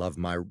I love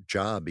my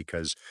job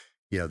because,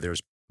 you know,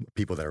 there's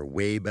people that are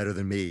way better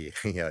than me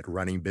at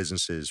running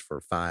businesses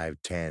for 5,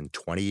 10,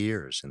 20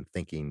 years and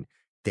thinking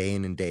day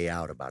in and day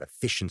out about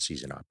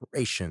efficiencies in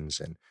operations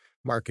and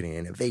marketing,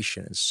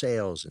 innovation, and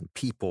sales, and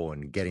people,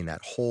 and getting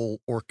that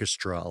whole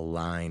orchestra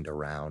aligned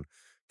around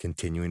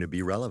continuing to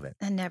be relevant.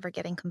 And never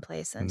getting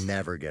complacent.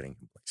 Never getting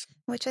complacent.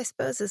 Which I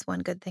suppose is one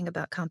good thing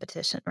about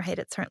competition, right?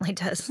 It certainly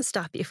does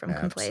stop you from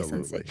complacency.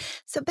 Absolutely.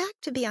 So back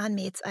to Beyond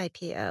Meat's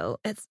IPO,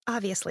 it's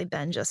obviously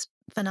been just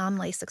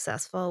phenomenally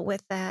successful.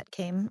 With that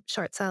came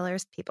short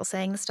sellers, people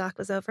saying the stock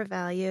was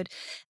overvalued.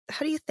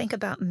 How do you think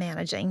about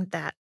managing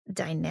that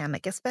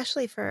dynamic,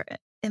 especially for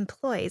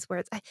employees,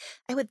 where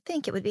I would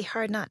think it would be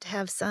hard not to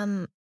have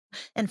some,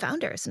 and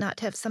founders, not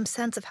to have some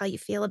sense of how you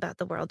feel about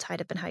the world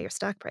tied up in how your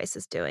stock price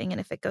is doing. And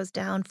if it goes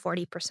down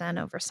 40%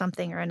 over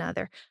something or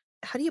another,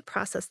 how do you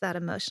process that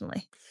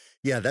emotionally?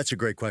 Yeah, that's a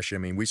great question. I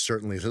mean, we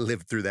certainly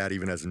lived through that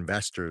even as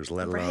investors,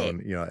 let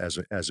alone, you know,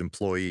 as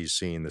employees,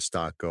 seeing the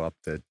stock go up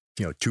to,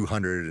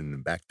 200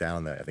 and back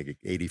down to, I think,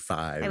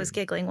 85. I was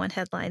giggling. One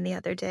headline the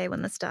other day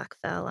when the stock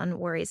fell on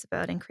worries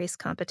about increased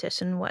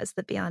competition was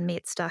the Beyond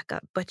Meat stock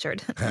got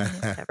butchered.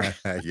 Yeah,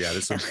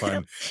 there's some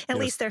fun. At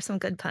least there's some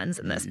good puns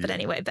in this. But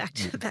anyway, back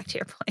to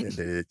your point.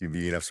 You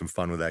can have some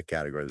fun with that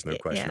category. There's no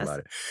question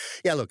about it.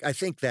 Yeah, look, I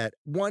think that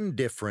one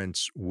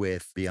difference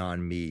with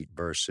Beyond Meat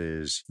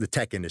versus the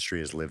tech industry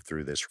has lived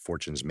through this,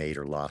 fortunes made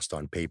or lost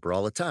on paper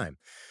all the time.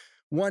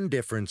 One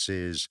difference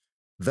is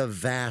the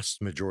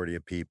vast majority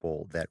of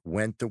people that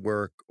went to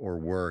work or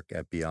work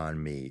at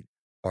Beyond Meat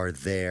are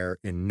there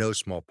in no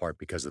small part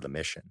because of the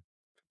mission.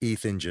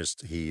 Ethan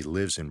he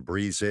lives and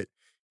breathes it.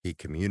 He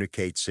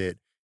communicates it.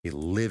 He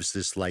lives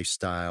this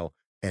lifestyle,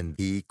 and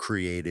he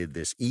created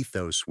this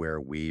ethos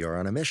where we are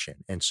on a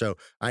mission. And so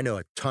I know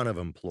a ton of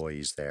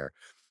employees there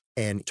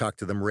and talk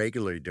to them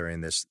regularly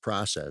during this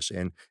process.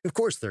 And of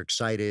course, they're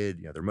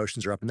excited. Their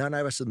emotions are up and down.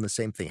 I asked them the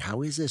same thing.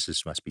 How is this?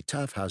 This must be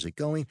tough. How's it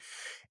going?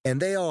 And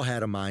they all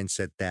had a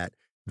mindset that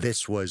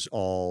this was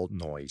all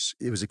noise.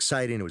 It was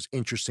exciting. It was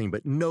interesting,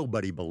 but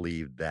nobody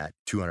believed that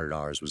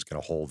 $200 was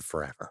going to hold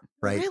forever,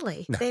 right?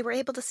 Really? No. They were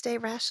able to stay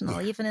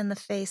rational, even in the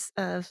face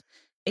of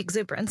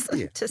exuberance,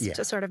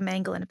 to sort of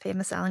mangle in a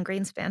famous Alan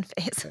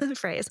Greenspan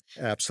phrase.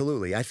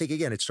 Absolutely. I think,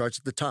 again, it starts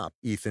at the top.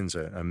 Ethan's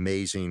an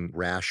amazing,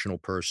 rational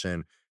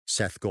person.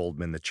 Seth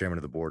Goldman, the chairman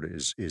of the board,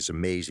 is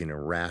amazing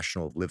and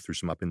rational, lived through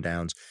some up and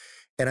downs.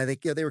 And I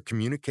think, they were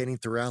communicating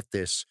throughout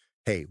this,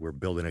 hey, we're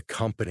building a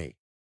company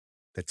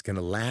that's going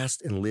to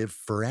last and live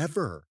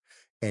forever.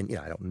 And,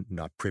 I'm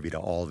not privy to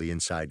all the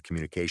inside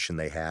communication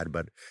they had,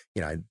 but,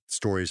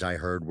 stories I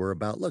heard were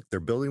about, look, they're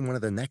building one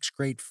of the next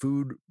great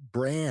food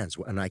brands,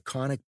 an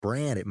iconic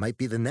brand. It might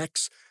be the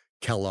next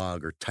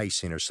Kellogg or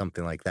Tyson or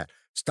something like that.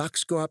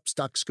 Stocks go up,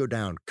 stocks go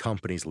down,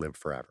 companies live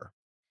forever.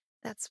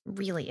 That's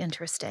really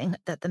interesting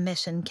that the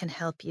mission can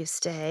help you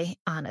stay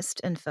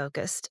honest and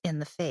focused in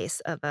the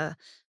face of a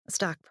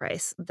stock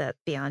price that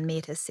Beyond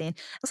Meat has seen.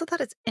 I also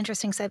thought it's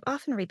interesting because I've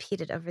often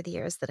repeated over the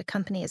years that a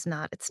company is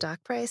not its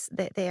stock price.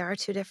 They are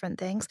two different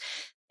things.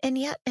 And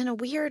yet, in a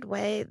weird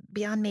way,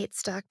 Beyond Meat's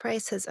stock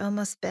price has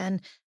almost been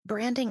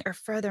branding or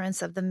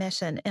furtherance of the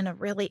mission in a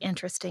really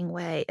interesting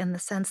way, in the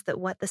sense that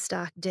what the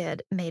stock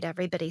did made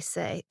everybody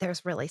say,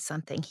 there's really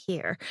something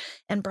here,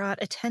 and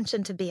brought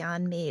attention to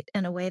Beyond Meat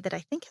in a way that I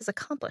think has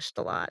accomplished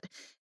a lot.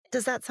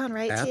 Does that sound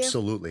right to you?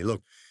 Absolutely.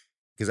 Look,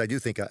 because I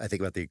think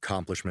about the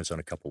accomplishments on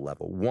a couple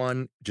levels.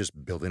 One,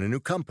 just building a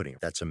new company.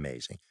 That's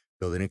amazing.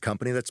 Building a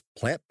company that's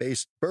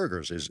plant-based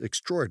burgers is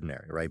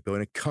extraordinary, right?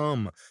 Building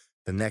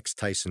the next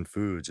Tyson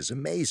Foods is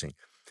amazing.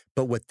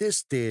 But what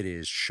this did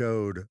is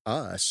showed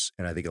us,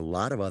 and I think a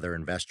lot of other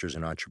investors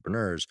and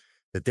entrepreneurs,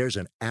 that there's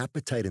an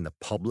appetite in the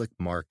public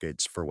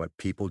markets for what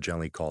people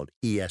generally call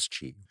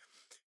ESG.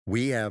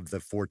 We have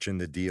the fortune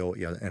to deal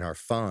in our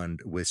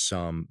fund with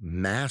some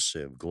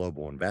massive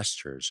global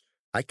investors.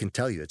 I can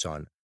tell you it's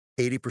on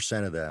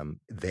 80% of them,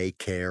 they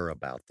care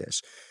about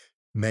this.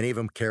 Many of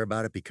them care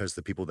about it because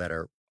the people that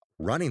are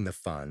running the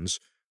funds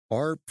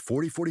are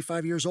 40,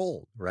 45 years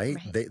old, right?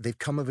 They've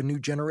come of a new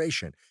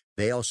generation.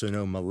 They also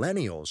know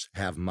millennials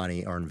have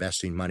money, are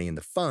investing money in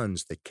the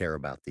funds that care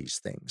about these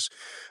things.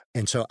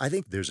 And so I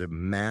think there's a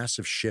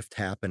massive shift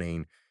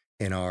happening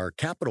in our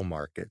capital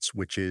markets,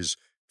 which is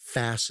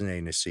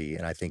fascinating to see.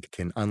 And I think it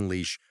can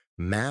unleash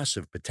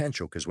massive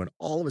potential, because when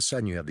all of a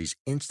sudden you have these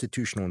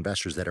institutional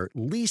investors that are at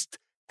least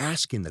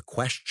asking the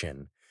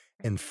question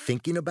and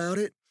thinking about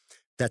it,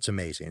 that's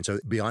amazing. And so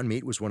Beyond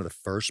Meat was one of the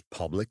first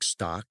public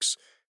stocks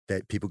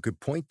that people could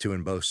point to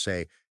and both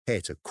say, hey,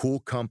 it's a cool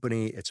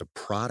company, it's a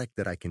product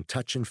that I can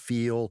touch and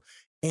feel,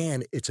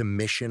 and it's a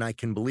mission I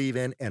can believe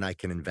in and I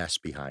can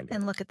invest behind it.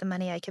 And look at the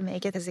money I can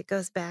make it, because it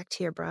goes back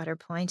to your broader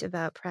point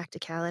about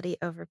practicality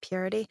over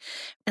purity,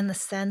 in the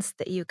sense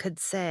that you could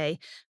say,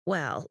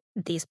 well,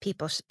 these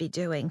people should be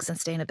doing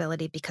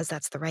sustainability because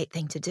that's the right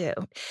thing to do.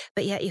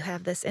 But yet you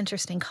have this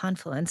interesting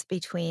confluence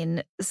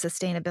between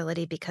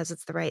sustainability because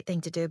it's the right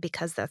thing to do,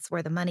 because that's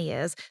where the money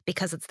is,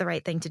 because it's the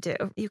right thing to do.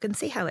 You can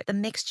see how the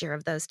mixture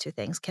of those two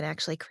things can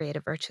actually create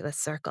a virtuous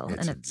circle.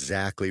 It's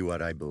exactly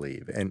what I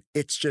believe. And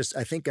it's just,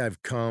 I think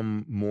I've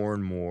come more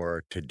and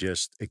more to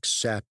just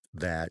accept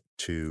that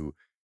to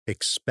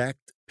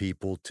expect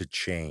people to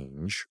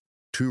change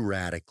too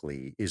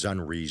radically is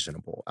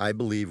unreasonable. I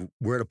believe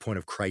we're at a point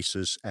of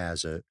crisis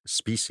as a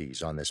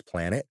species on this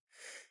planet,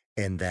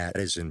 and that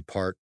is in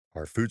part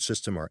our food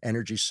system, our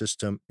energy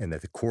system, and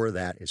that the core of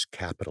that is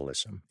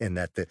capitalism. And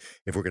that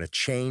if we're going to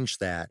change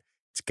that,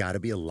 it's got to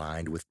be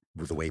aligned with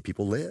the way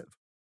people live.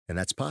 And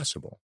that's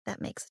possible.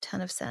 That makes a ton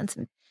of sense.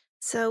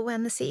 So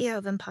when the CEO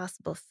of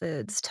Impossible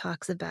Foods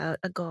talks about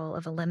a goal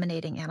of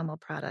eliminating animal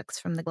products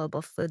from the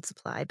global food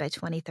supply by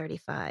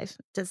 2035,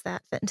 does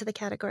that fit into the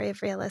category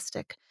of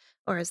realistic,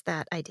 or is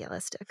that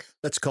idealistic?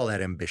 Let's call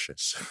that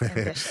ambitious.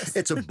 Ambitious.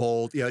 It's a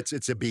bold,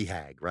 it's a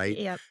BHAG, right?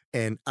 Yep.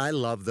 And I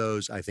love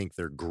those. I think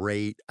they're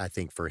great. I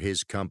think for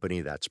his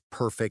company, that's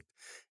perfect.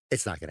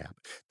 It's not going to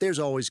happen. There's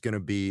always going to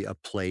be a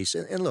place.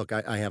 And look,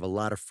 I have a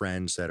lot of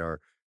friends that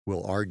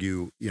will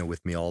argue,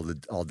 with me all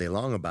day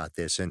long about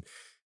this. And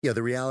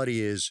the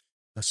reality is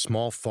a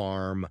small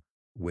farm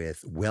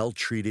with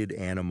well-treated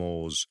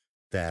animals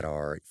that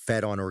are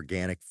fed on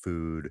organic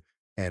food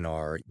and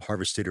are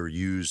harvested or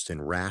used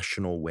in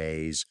rational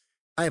ways.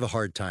 I have a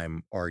hard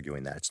time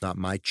arguing that. It's not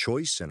my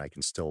choice, and I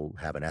can still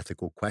have an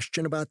ethical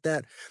question about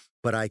that,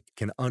 but I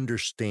can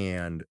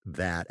understand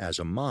that as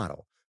a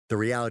model. The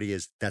reality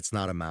is that's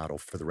not a model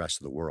for the rest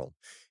of the world.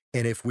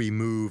 And if we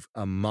move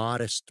a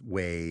modest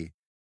way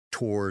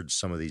towards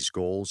some of these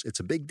goals, it's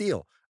a big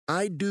deal.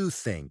 I do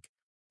think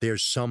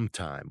there's some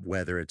time,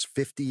 whether it's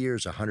 50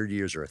 years, 100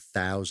 years, or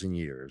 1,000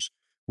 years,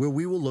 where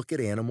we will look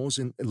at animals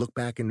and look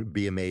back and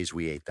be amazed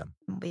we ate them.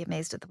 Be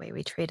amazed at the way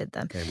we treated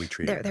them. And we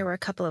treated them. There were a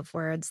couple of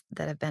words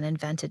that have been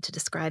invented to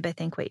describe, I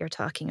think, what you're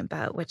talking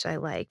about, which I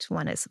liked.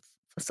 One is,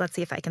 so let's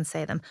see if I can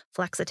say them,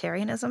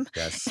 flexitarianism.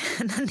 Yes.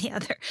 And then the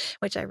other,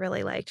 which I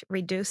really liked,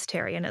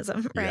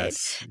 reducetarianism, right?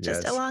 Yes.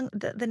 Just along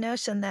the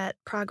notion that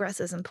progress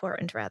is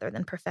important rather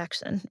than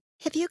perfection.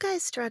 Have you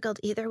guys struggled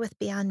either with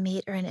Beyond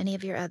Meat or in any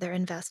of your other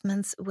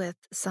investments with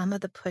some of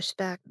the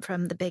pushback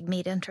from the big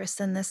meat interests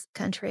in this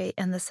country,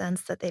 in the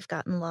sense that they've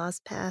gotten laws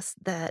passed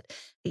that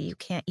you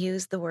can't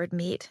use the word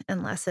meat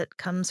unless it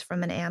comes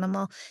from an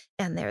animal?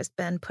 And there's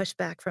been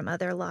pushback from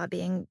other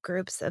lobbying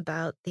groups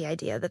about the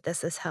idea that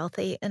this is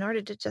healthy in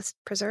order to just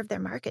preserve their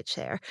market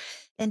share.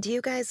 And do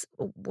you guys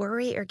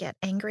worry or get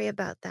angry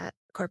about that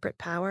corporate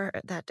power,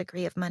 that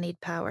degree of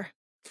moneyed power?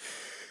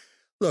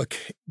 Look,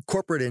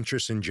 corporate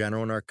interests in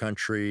general in our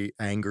country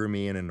anger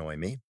me and annoy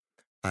me.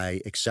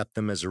 I accept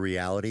them as a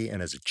reality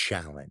and as a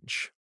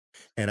challenge.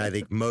 And I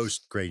think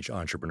most great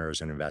entrepreneurs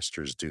and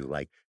investors do.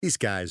 Like, these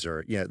guys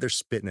are, they're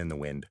spitting in the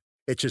wind.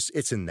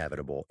 It's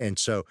inevitable. And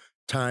so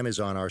time is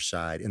on our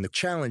side. And the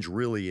challenge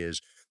really is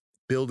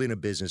building a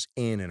business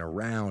in and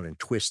around and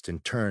twist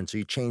and turn. So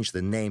you change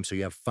the name so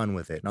you have fun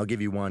with it. And I'll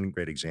give you one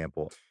great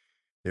example.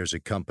 There's a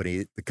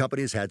company, the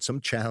company has had some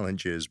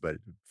challenges, but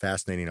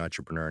fascinating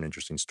entrepreneur and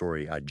interesting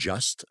story.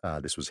 Just,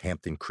 this was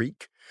Hampton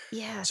Creek.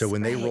 Yes. So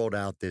when they right. rolled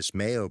out this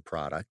mayo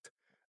product,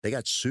 they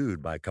got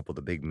sued by a couple of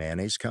the big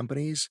mayonnaise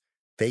companies.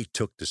 They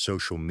took to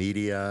social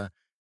media,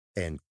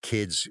 and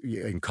kids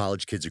and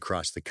college kids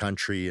across the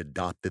country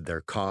adopted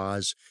their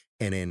cause.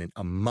 And in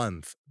a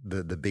month,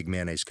 the big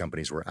mayonnaise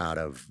companies were out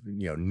of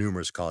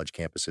numerous college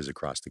campuses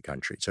across the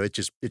country. So it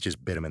just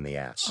bit them in the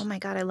ass. Oh my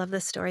God, I love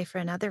this story for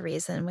another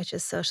reason, which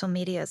is social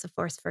media is a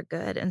force for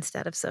good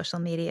instead of social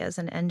media as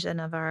an engine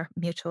of our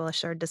mutual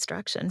assured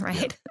destruction, right?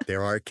 Yeah,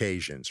 there are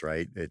occasions,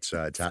 right? It's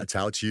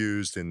how it's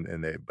used,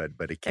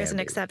 but it can. There's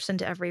an exception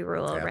to every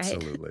rule, right?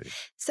 Absolutely.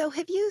 So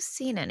have you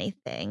seen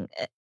anything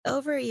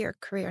over your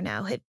career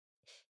now?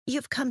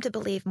 You've come to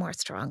believe more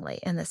strongly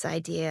in this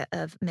idea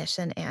of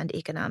mission and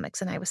economics.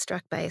 And I was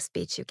struck by a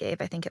speech you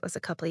gave, I think it was a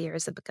couple of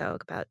years ago,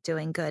 about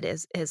doing good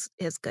is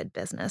good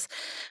business.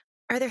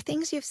 Are there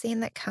things you've seen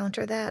that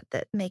counter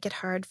that make it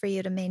hard for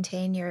you to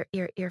maintain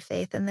your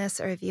faith in this?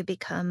 Or have you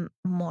become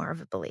more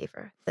of a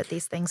believer that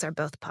these things are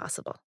both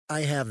possible?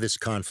 I have this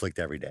conflict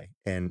every day,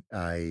 and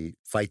I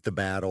fight the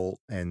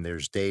battle. And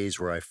there's days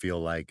where I feel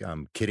like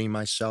I'm kidding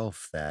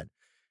myself that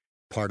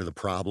part of the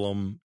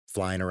problem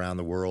flying around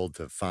the world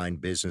to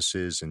find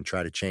businesses and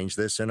try to change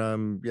this.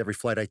 And every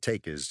flight I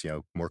take is,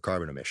 more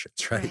carbon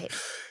emissions, right?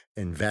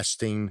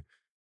 Investing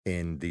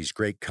in these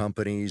great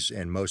companies,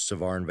 and most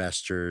of our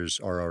investors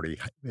are already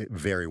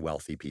very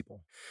wealthy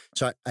people.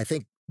 So I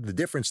think the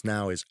difference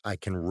now is I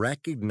can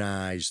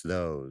recognize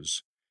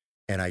those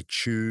and I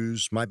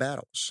choose my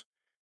battles.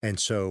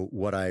 And so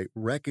what I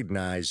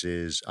recognize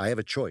is I have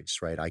a choice,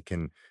 right? I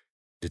can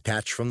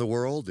detach from the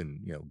world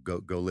and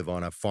go live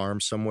on a farm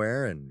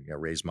somewhere and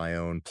raise my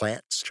own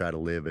plants, try to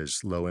live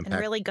as low impact.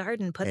 And really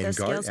garden, put those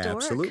skills to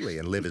work. Absolutely,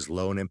 and live as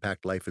low an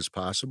impact life as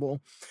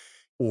possible.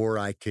 Or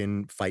I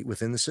can fight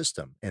within the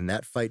system. And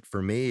that fight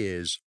for me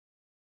is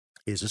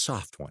a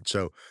soft one.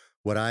 So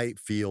what I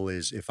feel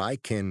is if I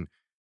can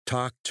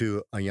talk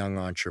to a young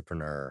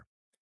entrepreneur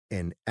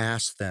and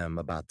ask them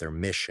about their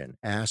mission,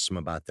 ask them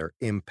about their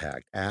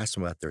impact, ask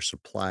them about their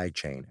supply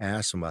chain,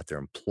 ask them about their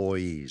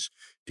employees.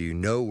 Do you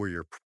know where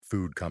your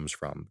food comes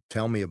from?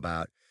 Tell me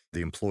about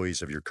the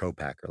employees of your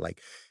co-packer.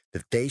 Like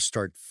that they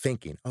start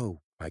thinking, oh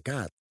my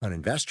God, an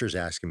investor's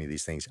asking me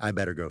these things. I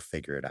better go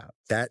figure it out.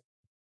 That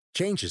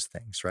changes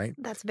things, right?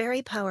 That's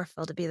very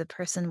powerful to be the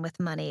person with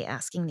money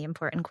asking the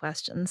important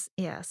questions.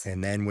 Yes.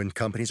 And then when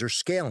companies are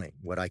scaling,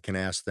 what I can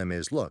ask them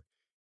is, look,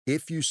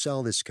 if you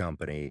sell this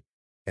company,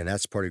 and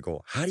that's part of your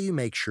goal, how do you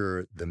make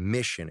sure the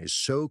mission is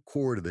so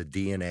core to the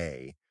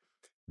DNA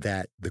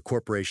that the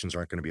corporations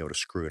aren't going to be able to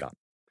screw it up?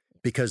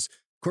 Because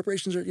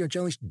corporations are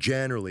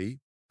generally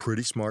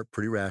pretty smart,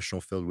 pretty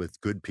rational, filled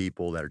with good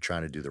people that are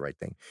trying to do the right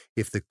thing.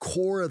 If the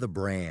core of the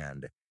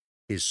brand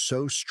is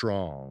so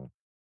strong,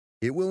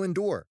 it will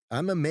endure.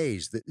 I'm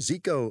amazed that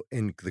Zico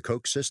in the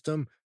Coke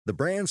system, the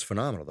brand's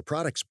phenomenal. The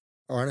product's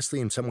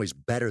honestly in some ways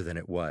better than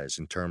it was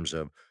in terms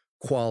of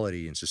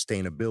quality and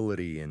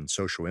sustainability and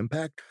social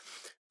impact.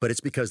 But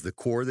it's because the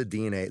core of the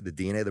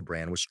DNA of the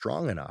brand was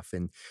strong enough.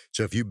 And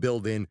so if you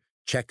build in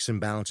checks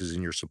and balances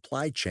in your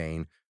supply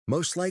chain,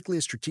 most likely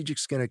a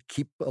strategic's going to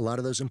keep a lot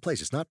of those in place.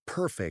 It's not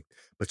perfect,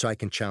 but so I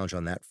can challenge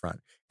on that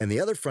front. And the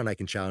other front I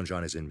can challenge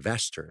on is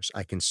investors.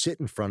 I can sit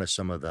in front of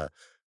some of the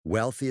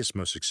wealthiest,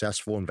 most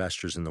successful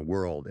investors in the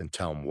world and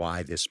tell them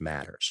why this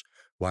matters,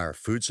 why our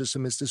food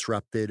system is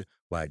disrupted,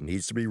 why it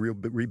needs to be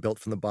rebuilt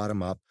from the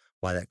bottom up,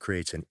 why that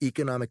creates an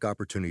economic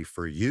opportunity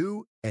for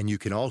you, and you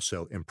can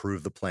also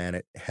improve the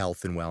planet,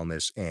 health and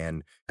wellness,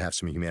 and have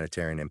some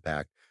humanitarian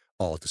impact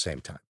all at the same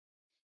time.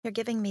 You're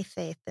giving me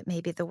faith that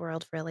maybe the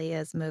world really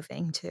is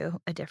moving to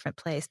a different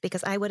place,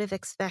 because I would have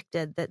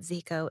expected that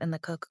Zico and the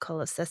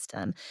Coca-Cola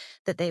system,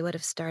 that they would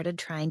have started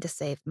trying to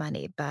save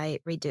money by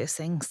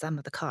reducing some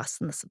of the costs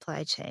in the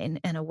supply chain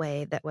in a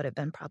way that would have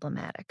been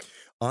problematic.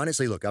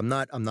 Honestly, look, I'm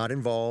not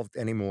involved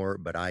anymore,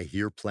 but I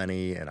hear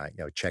plenty, and I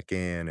check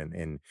in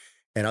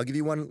and I'll give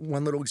you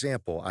one little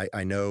example.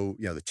 I know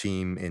the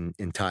team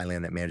in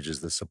Thailand that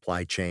manages the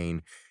supply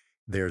chain.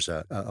 There's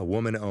a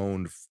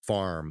woman-owned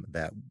farm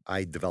that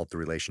I developed a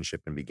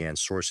relationship and began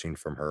sourcing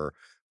from her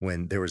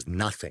when there was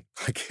nothing.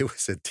 Like it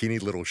was a teeny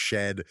little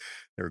shed.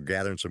 They were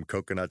gathering some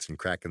coconuts and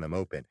cracking them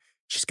open.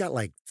 She's got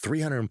like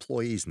 300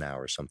 employees now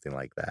or something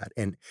like that.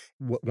 And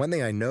one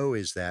thing I know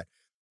is that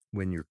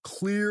when you're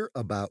clear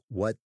about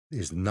what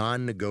is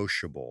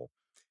non-negotiable,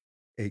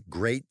 a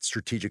great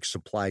strategic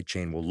supply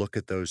chain will look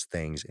at those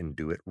things and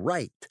do it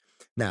right.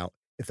 Now,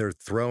 if they're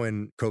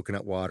throwing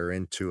coconut water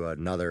into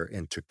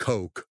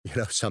Coke,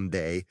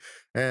 someday,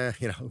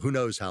 who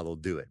knows how they'll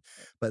do it.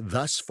 But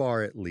thus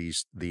far, at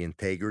least, the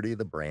integrity of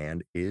the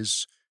brand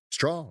is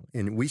strong.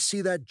 And we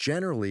see that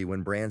generally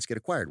when brands get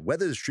acquired.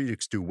 Whether the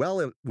strategics do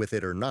well with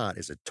it or not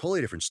is a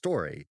totally different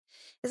story.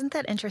 Isn't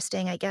that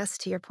interesting? I guess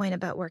to your point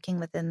about working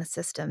within the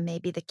system,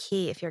 maybe the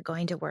key, if you're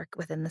going to work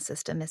within the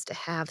system, is to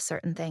have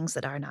certain things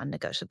that are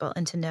non-negotiable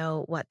and to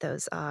know what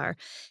those are,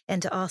 and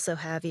to also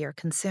have your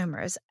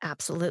consumers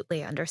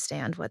absolutely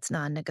understand what's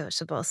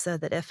non-negotiable so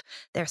that if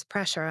there's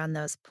pressure on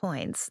those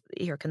points,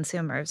 your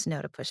consumers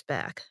know to push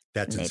back.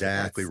 That's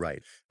exactly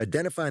right.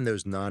 Identifying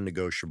those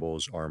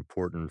non-negotiables are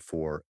important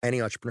for any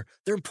entrepreneur.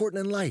 They're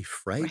important in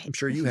life, right? I'm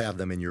sure you have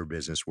them in your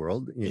business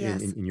world,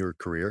 in your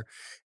career.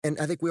 And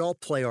I think we all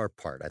play our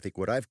part. I think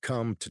what I've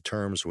come to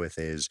terms with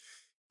is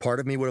part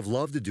of me would have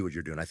loved to do what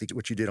you're doing. I think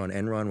what you did on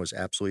Enron was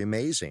absolutely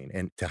amazing.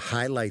 And to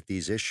highlight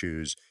these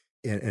issues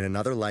in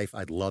another life,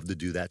 I'd love to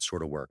do that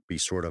sort of work, be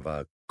sort of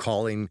a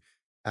calling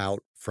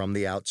out from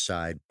the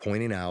outside,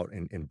 pointing out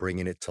and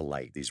bringing it to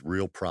light, these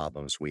real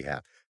problems we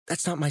have.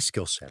 That's not my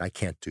skill set. I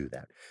can't do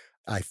that.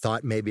 I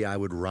thought maybe I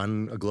would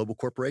run a global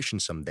corporation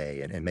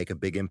someday and make a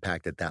big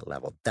impact at that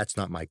level. That's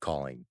not my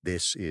calling.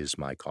 This is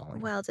my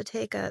calling. Well, to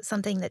take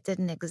something that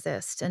didn't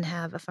exist and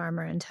have a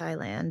farmer in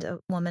Thailand, a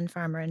woman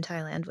farmer in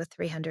Thailand with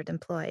 300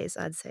 employees,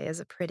 I'd say is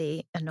a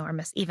pretty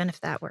enormous, even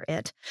if that were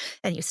it,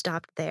 and you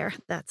stopped there,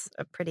 that's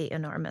a pretty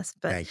enormous.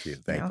 But Thank you.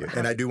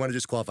 And I do want to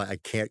just qualify, I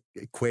can't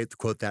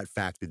quote that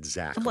fact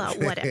exactly. Well,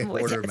 whatever.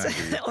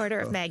 Order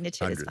of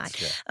magnitude hundreds, is fine.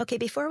 Yeah. Okay,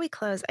 before we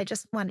close, I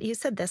just want, you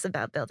said this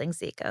about building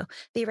Zico.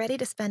 Be ready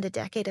to spend a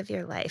decade of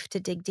your life, to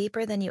dig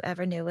deeper than you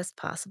ever knew was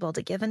possible,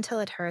 to give until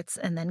it hurts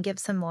and then give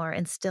some more,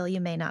 and still you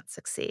may not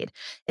succeed.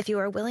 If you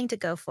are willing to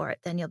go for it,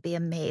 then you'll be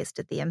amazed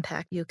at the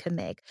impact you can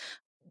make.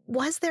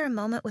 Was there a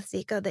moment with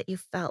Zico that you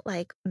felt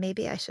like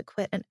maybe I should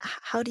quit? And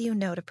how do you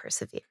know to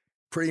persevere?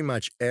 Pretty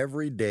much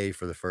every day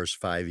for the first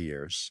 5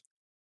 years,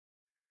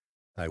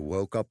 I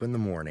woke up in the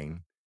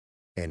morning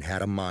and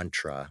had a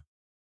mantra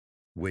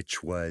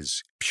which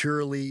was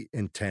purely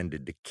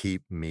intended to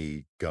keep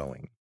me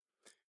going,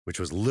 which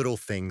was little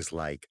things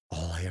like,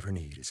 all I ever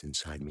need is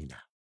inside me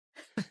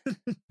now.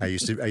 I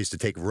used to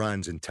take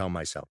runs and tell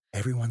myself,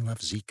 everyone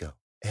loves Zico.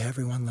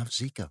 Everyone loves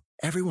Zico.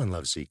 Everyone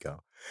loves Zico.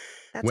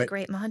 That's a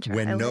great mantra.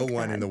 When no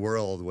one in the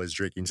world was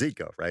drinking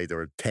Zico, right? There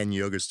were 10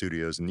 yoga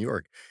studios in New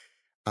York.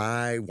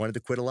 I wanted to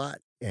quit a lot.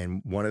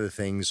 And one of the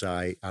things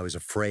I was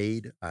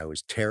afraid, I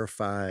was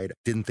terrified,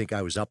 didn't think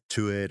I was up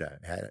to it. I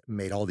had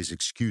made all these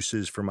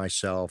excuses for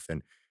myself.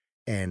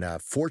 And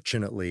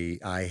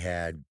fortunately, I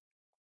had,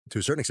 to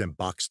a certain extent,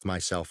 boxed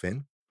myself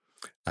in.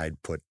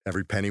 I'd put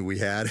every penny we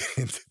had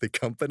into the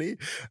company.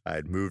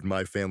 I'd moved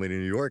my family to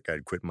New York.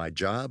 I'd quit my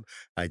job.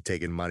 I'd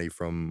taken money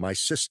from my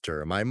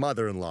sister, my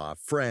mother-in-law,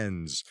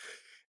 friends.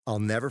 I'll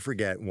never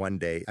forget one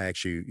day, I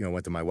actually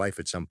went to my wife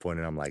at some point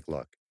and I'm like,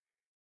 look,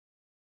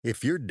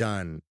 if you're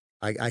done,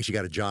 I actually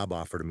got a job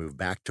offer to move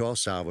back to El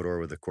Salvador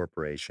with the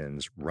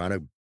corporations, run a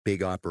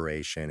big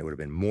operation. It would have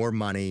been more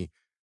money,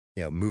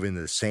 move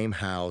into the same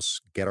house,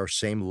 get our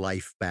same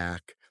life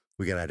back.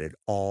 We got it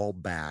all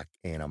back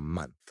in a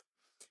month.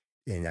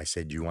 And I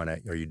said,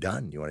 are you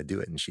done? You want to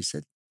do it? And she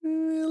said,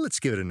 let's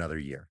give it another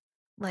year.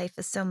 Life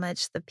is so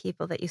much the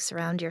people that you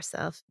surround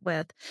yourself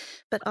with,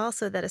 but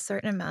also that a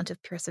certain amount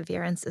of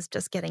perseverance is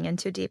just getting in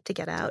too deep to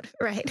get out,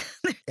 right?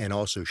 And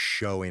also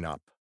showing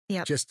up.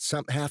 Yep. Just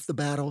half the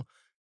battle,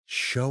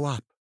 show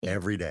up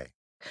every day.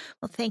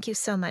 Well, thank you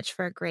so much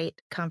for a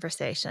great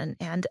conversation.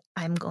 And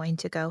I'm going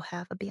to go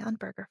have a Beyond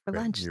Burger for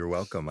lunch. You're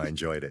welcome. I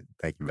enjoyed it.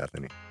 Thank you,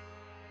 Bethany.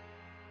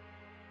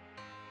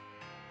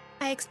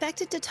 I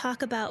expected to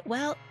talk about,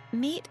 well,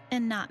 meat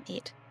and not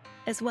meat,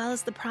 as well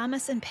as the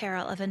promise and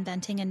peril of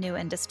inventing a new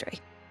industry.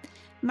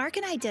 Mark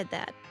and I did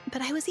that,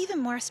 but I was even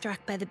more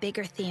struck by the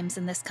bigger themes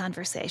in this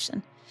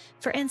conversation.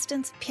 For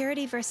instance,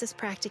 purity versus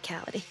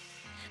practicality.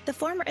 The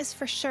former is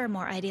for sure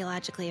more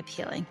ideologically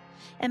appealing,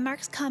 and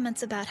Mark's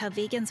comments about how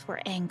vegans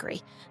were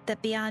angry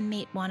that Beyond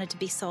Meat wanted to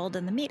be sold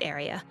in the meat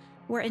area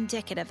were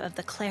indicative of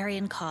the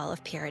clarion call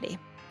of purity.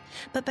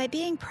 But by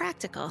being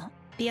practical,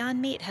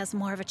 Beyond Meat has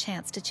more of a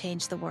chance to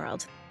change the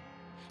world.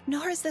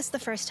 Nor is this the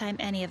first time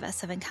any of us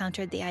have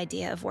encountered the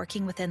idea of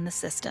working within the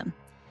system.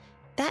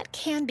 That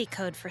can be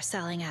code for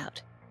selling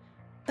out.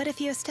 But if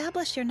you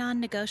establish your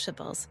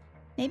non-negotiables,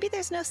 maybe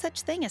there's no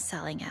such thing as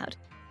selling out,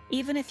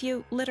 even if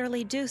you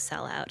literally do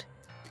sell out.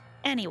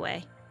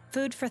 Anyway,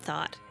 food for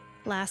thought.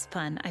 Last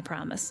pun, I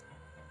promise.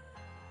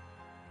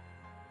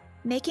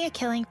 Making a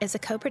Killing is a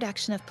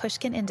co-production of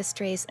Pushkin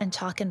Industries and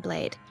Chalk and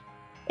Blade.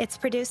 It's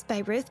produced by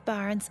Ruth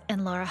Barnes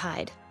and Laura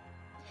Hyde.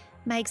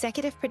 My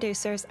executive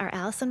producers are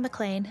Allison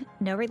McLean,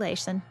 no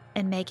relation,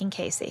 and Megan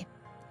Casey.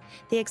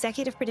 The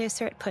executive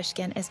producer at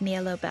Pushkin is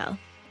Mia Lobel.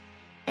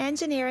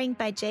 Engineering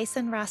by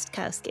Jason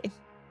Rostkowski.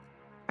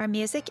 Our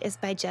music is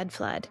by Jed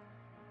Flood.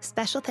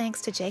 Special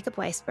thanks to Jacob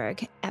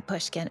Weisberg at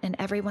Pushkin and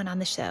everyone on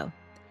the show.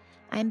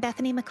 I'm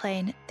Bethany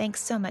McLean.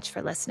 Thanks so much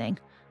for listening.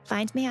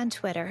 Find me on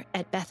Twitter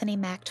at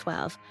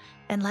BethanyMac12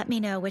 and let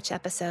me know which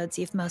episodes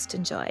you've most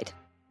enjoyed.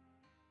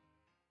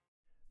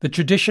 The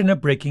tradition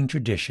of breaking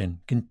tradition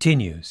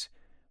continues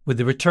with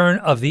the return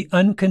of the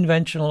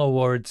Unconventional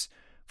Awards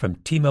from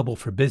T-Mobile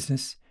for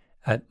Business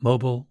at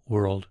Mobile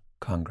World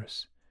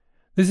Congress.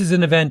 This is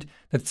an event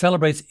that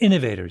celebrates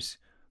innovators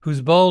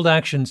whose bold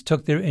actions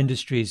took their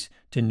industries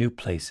to new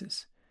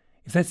places.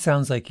 If that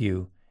sounds like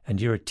you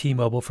and you're a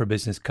T-Mobile for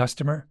Business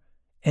customer,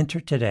 enter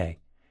today.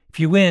 If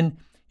you win,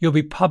 you'll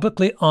be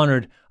publicly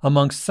honored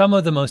amongst some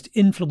of the most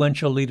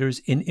influential leaders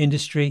in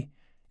industry.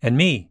 And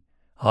me,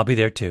 I'll be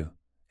there too.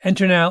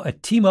 Enter now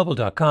at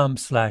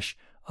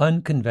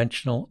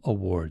T-Mobile.com/unconventional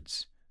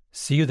awards.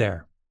 See you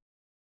there.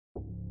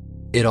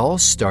 It all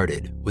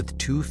started with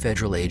two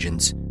federal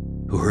agents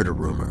who heard a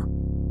rumor.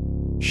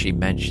 She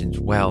mentions,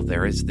 well,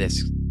 there is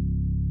this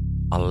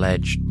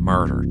alleged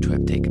murder to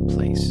have taken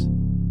place.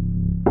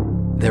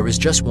 There was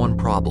just one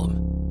problem.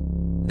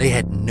 They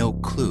had no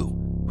clue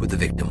who the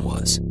victim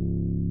was.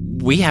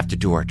 We have to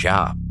do our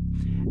job,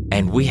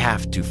 and we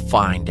have to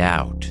find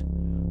out,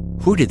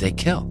 who did they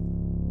kill?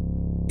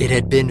 It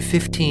had been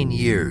 15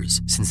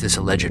 years since this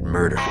alleged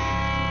murder.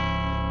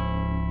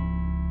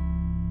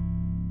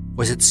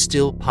 Was it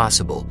still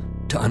possible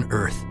to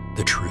unearth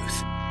the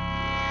truth?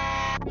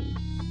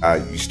 I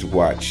used to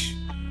watch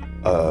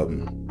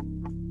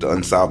the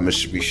Unsolved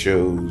Mystery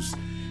shows,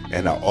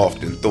 and I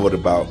often thought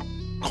about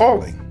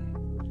calling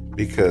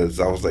because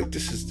I was like,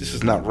 this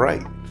is not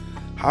right.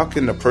 How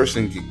can a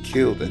person get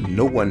killed and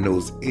no one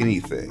knows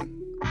anything?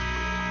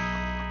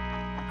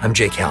 I'm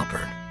Jake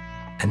Halpern,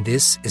 and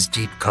this is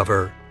Deep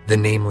Cover, The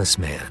Nameless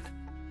Man.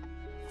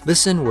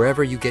 Listen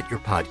wherever you get your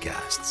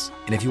podcasts.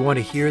 And if you want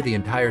to hear the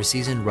entire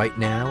season right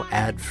now,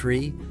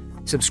 ad-free,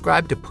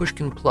 subscribe to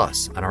Pushkin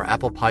Plus on our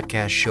Apple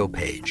Podcast show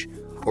page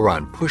or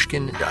on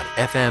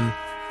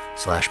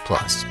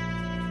pushkin.fm/plus.